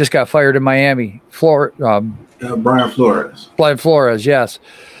guy that just got fired in Miami, Brian Flores. Brian Flores, yes.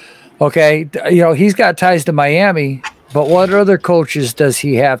 Okay, you know, he's got ties to Miami. But what other coaches does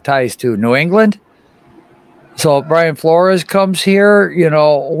he have ties to? New England? So if Brian Flores comes here, you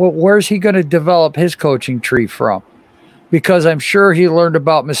know, where's he going to develop his coaching tree from? Because I'm sure he learned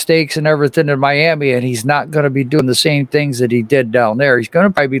about mistakes and everything in Miami, and he's not going to be doing the same things that he did down there. He's going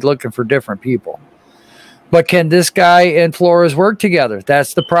to probably be looking for different people. But can this guy and Flores work together?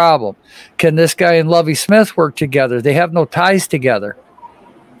 That's the problem. Can this guy and Lovie Smith work together? They have no ties together.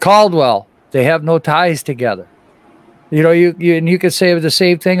 Caldwell, they have no ties together. You know, you could say the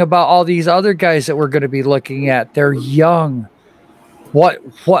same thing about all these other guys that we're going to be looking at. They're young. What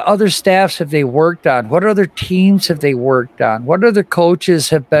other staffs have they worked on? What other teams have they worked on? What other coaches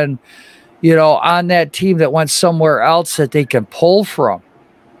have been, you know, on that team that went somewhere else that they can pull from?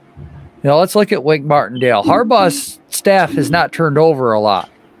 You know, let's look at Wink Martindale. Harbaugh's staff has not turned over a lot.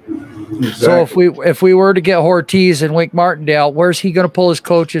 Exactly. So if we were to get Ortiz and Wink Martindale, where's he going to pull his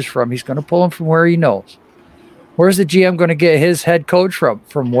coaches from? He's going to pull them from where he knows. Where's the GM going to get his head coach from?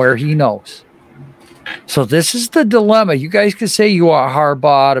 From where he knows. So this is the dilemma. You guys can say you want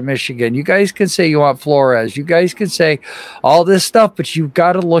Harbaugh to Michigan. You guys can say you want Flores. You guys can say all this stuff, but you've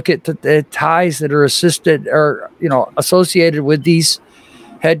got to look at the ties that are assisted or, you know, associated with these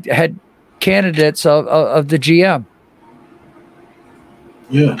head candidates of the GM.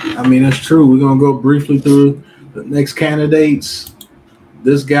 Yeah, I mean, that's true. We're going to go briefly through the next candidates.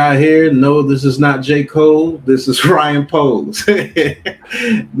 This guy here, no, this is not J. Cole. This is Ryan Poles.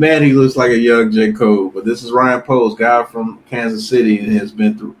 Man, he looks like a young J. Cole, but this is Ryan Poles, guy from Kansas City, and has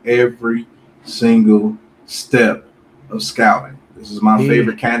been through every single step of scouting. This is my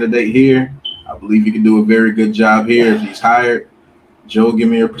favorite candidate here. I believe he can do a very good job here if he's hired. Joe, give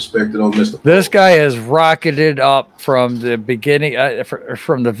me your perspective on Mr. This guy has rocketed up from the beginning,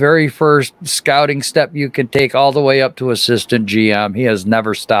 from the very first scouting step you can take all the way up to assistant GM. He has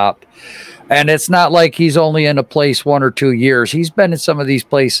never stopped. And it's not like he's only in a place 1 or 2 years. He's been in some of these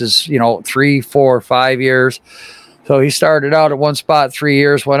places, you know, 3, 4, 5 years. So he started out at one spot 3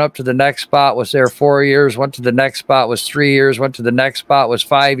 years, went up to the next spot, was there 4 years, went to the next spot, was 3 years, went to the next spot, was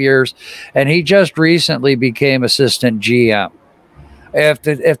 5 years. And he just recently became assistant GM. If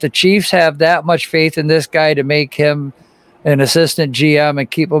the Chiefs have that much faith in this guy to make him an assistant GM and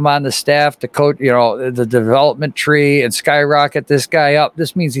keep him on the staff to coach, you know, the development tree and skyrocket this guy up,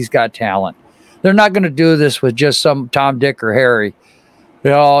 this means he's got talent. They're not going to do this with just some Tom, Dick, or Harry.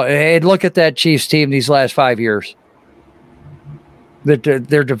 You know, hey, look at that Chiefs team these last 5 years. They're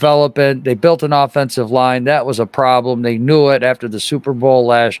developing. They built an offensive line. That was a problem. They knew it after the Super Bowl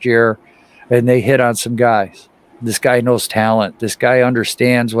last year, and they hit on some guys. This guy knows talent. This guy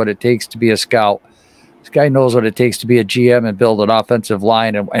understands what it takes to be a scout. This guy knows what it takes to be a GM and build an offensive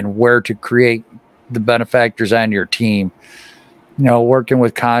line and where to create the benefactors on your team. You know, working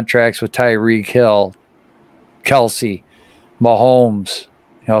with contracts with Tyreek Hill, Kelsey, Mahomes,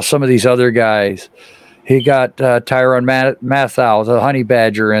 you know, some of these other guys. He got Tyrann Mathieu, the Honey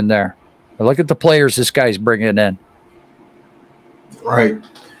Badger, in there. But look at the players this guy's bringing in. Right.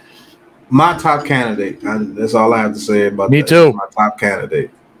 My top candidate. That's all I have to say about that. Me too. My top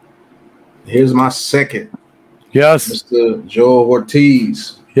candidate. Here's my second. Yes. Mr. Joel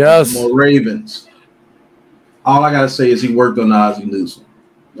Ortiz. Yes. More Ravens. All I gotta say is he worked on Ozzie Newsome.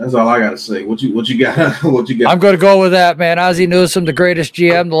 That's all I gotta say. What you got? What you got? I'm gonna go with that, man. Ozzie Newsome, the greatest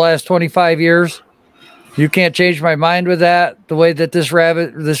GM the last 25 years. You can't change my mind with that. The way that this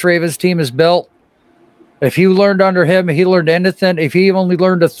Ravens team is built. If you learned under him, he learned anything. If he only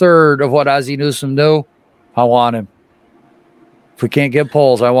learned a third of what Ozzie Newsome knew, I want him. If we can't get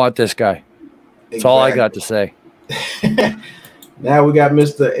polls, I want this guy. That's all I got to say. Now we got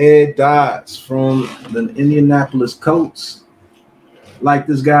Mr. Ed Dodds from the Indianapolis Colts. Like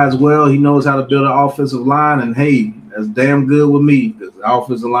this guy as well. He knows how to build an offensive line, and hey, that's damn good with me because the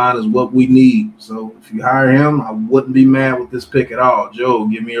offensive line is what we need. So if you hire him, I wouldn't be mad with this pick at all. Joe,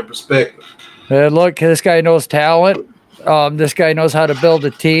 give me your perspective. Look, this guy knows talent. This guy knows how to build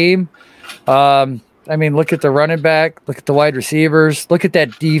a team. I mean, look at the running back. Look at the wide receivers. Look at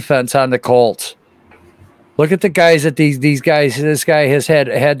that defense on the Colts. Look at the guys that this guy has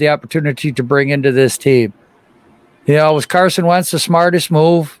had the opportunity to bring into this team. You know, was Carson Wentz the smartest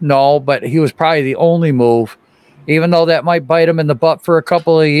move? No, but he was probably the only move, even though that might bite him in the butt for a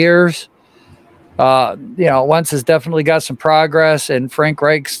couple of years. You know, Wentz has definitely got some progress, and Frank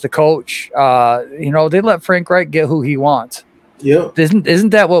Reich's the coach. You know, they let Frank Reich get who he wants. Yep. Isn't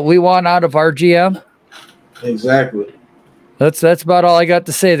that what we want out of our GM? Exactly. That's about all I got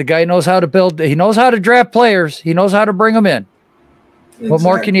to say. The guy knows how to build. He knows how to draft players. He knows how to bring them in. Exactly. What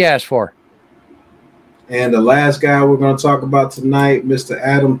more can you ask for? And the last guy we're going to talk about tonight, Mr.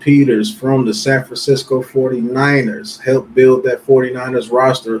 Adam Peters from the San Francisco 49ers, helped build that 49ers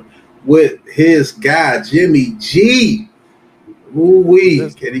roster with his guy, Jimmy G.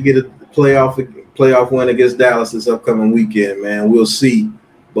 Ooh-wee. Can he get a playoff win against Dallas this upcoming weekend, man? We'll see.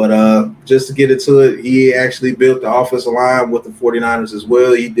 But just to get into it, he actually built the offensive line with the 49ers as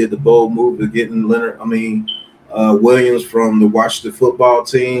well. He did the bold move of getting Williams from the Washington football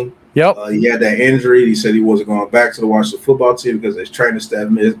team. Yep. He had that injury. He said he wasn't going back to the Washington football team because his training staff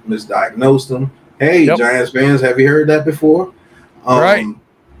misdiagnosed him. Hey, yep. Giants fans, have you heard that before? Right.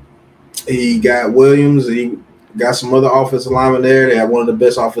 He got Williams. He got some other offensive linemen there. They have one of the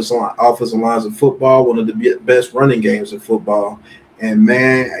best offensive lines in football, one of the best running games in football. And,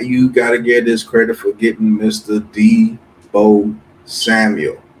 man, you got to get this credit for getting Mr. Deebo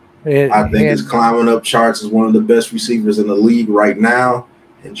Samuel. I think he's climbing up charts as one of the best receivers in the league right now.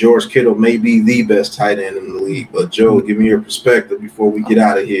 And George Kittle may be the best tight end in the league. But, Joe, give me your perspective before we get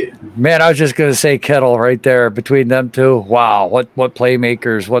out of here. Man, I was just going to say Kittle right there between them two. Wow, what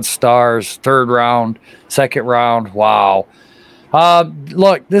playmakers, what stars, 3rd round, 2nd round. Wow.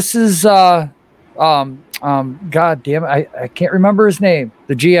 Look, this is God damn it, I can't remember his name.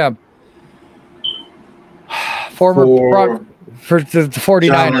 The GM. For the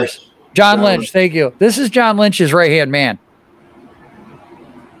 49ers. John Lynch, thank you. This is John Lynch's right-hand man.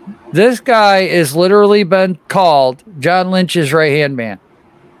 This guy is literally been called John Lynch's right-hand man.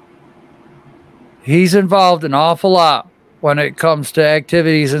 He's involved an awful lot when it comes to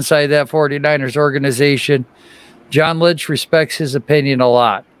activities inside that 49ers organization. John Lynch respects his opinion a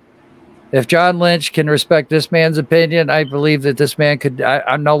lot. If John Lynch can respect this man's opinion, I believe that this man could.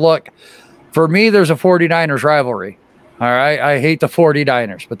 Now, look, for me, there's a 49ers rivalry. All right. I hate the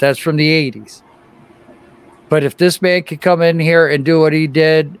 49ers, but that's from the 80s. But if this man could come in here and do what he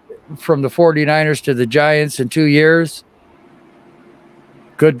did from the 49ers to the Giants in 2 years,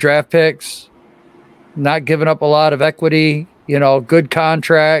 good draft picks, not giving up a lot of equity, good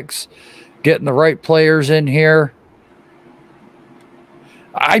contracts, getting the right players in here.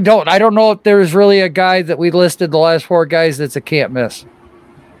 I don't know if there's really a guy that we listed the last 4 guys that's a can't miss.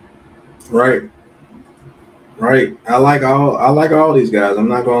 Right. I like all these guys. I'm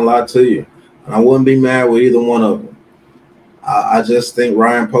not gonna lie to you. I wouldn't be mad with either one of them. I just think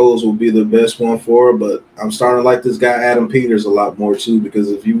Ryan Poles will be the best one for it, but I'm starting to like this guy Adam Peters a lot more too,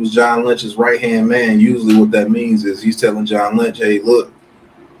 because if he was John Lynch's right-hand man, usually what that means is he's telling John Lynch, hey, look,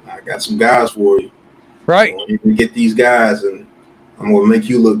 I got some guys for you. Right. You can get these guys and I'm going to make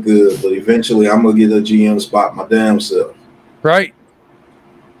you look good, but eventually I'm going to get a GM spot my damn self. Right.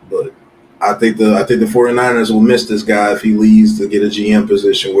 But I think the 49ers will miss this guy if he leaves to get a GM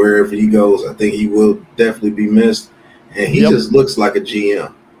position wherever he goes. I think he will definitely be missed. And he just looks like a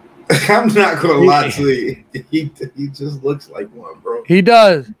GM. I'm not going to lie to you. He just looks like one, bro. He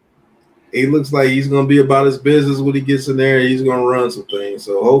does. He looks like he's going to be about his business when he gets in there. He's going to run some things.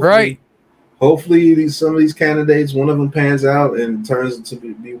 So hopefully some of these candidates, one of them pans out and turns into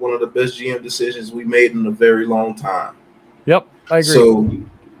be one of the best GM decisions we made in a very long time. Yep, I agree. So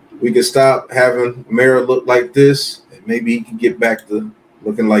we can stop having Mara look like this, and maybe he can get back to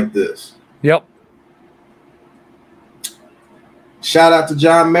looking like this. Yep. Shout out to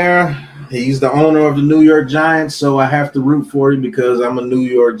John Mara. He's the owner of the New York Giants, so I have to root for him because I'm a New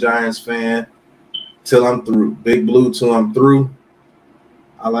York Giants fan till I'm through. Big Blue till I'm through.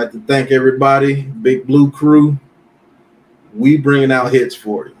 I'd like to thank everybody, Big Blue crew. We bringing out hits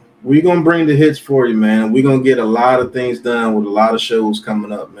for you. We're going to bring the hits for you, man. We're going to get a lot of things done with a lot of shows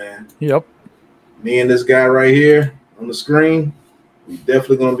coming up, man. Yep. Me and this guy right here on the screen, we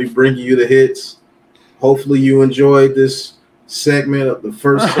definitely going to be bringing you the hits. Hopefully you enjoyed this segment of the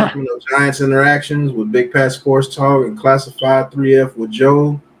first segment of Giants Interactions with Big Pat Sports Talk and Classified 3F with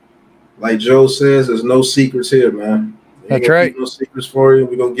Joe. Like Joe says, there's no secrets here, man. That's right. No secrets for you.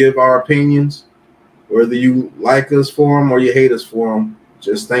 We're going to give our opinions, whether you like us for them or you hate us for them.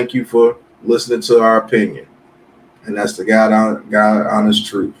 Just thank you for listening to our opinion. And that's the God honest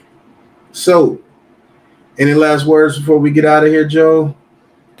truth. So, any last words before we get out of here, Joe?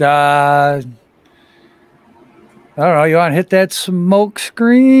 I don't know. You want to hit that smoke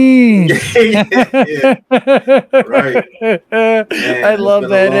screen? Yeah. Right. Man, I love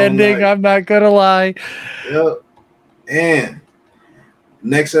that ending. Night. I'm not going to lie. Yep. And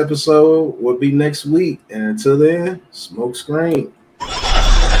next episode will be next week. And until then, smoke screen.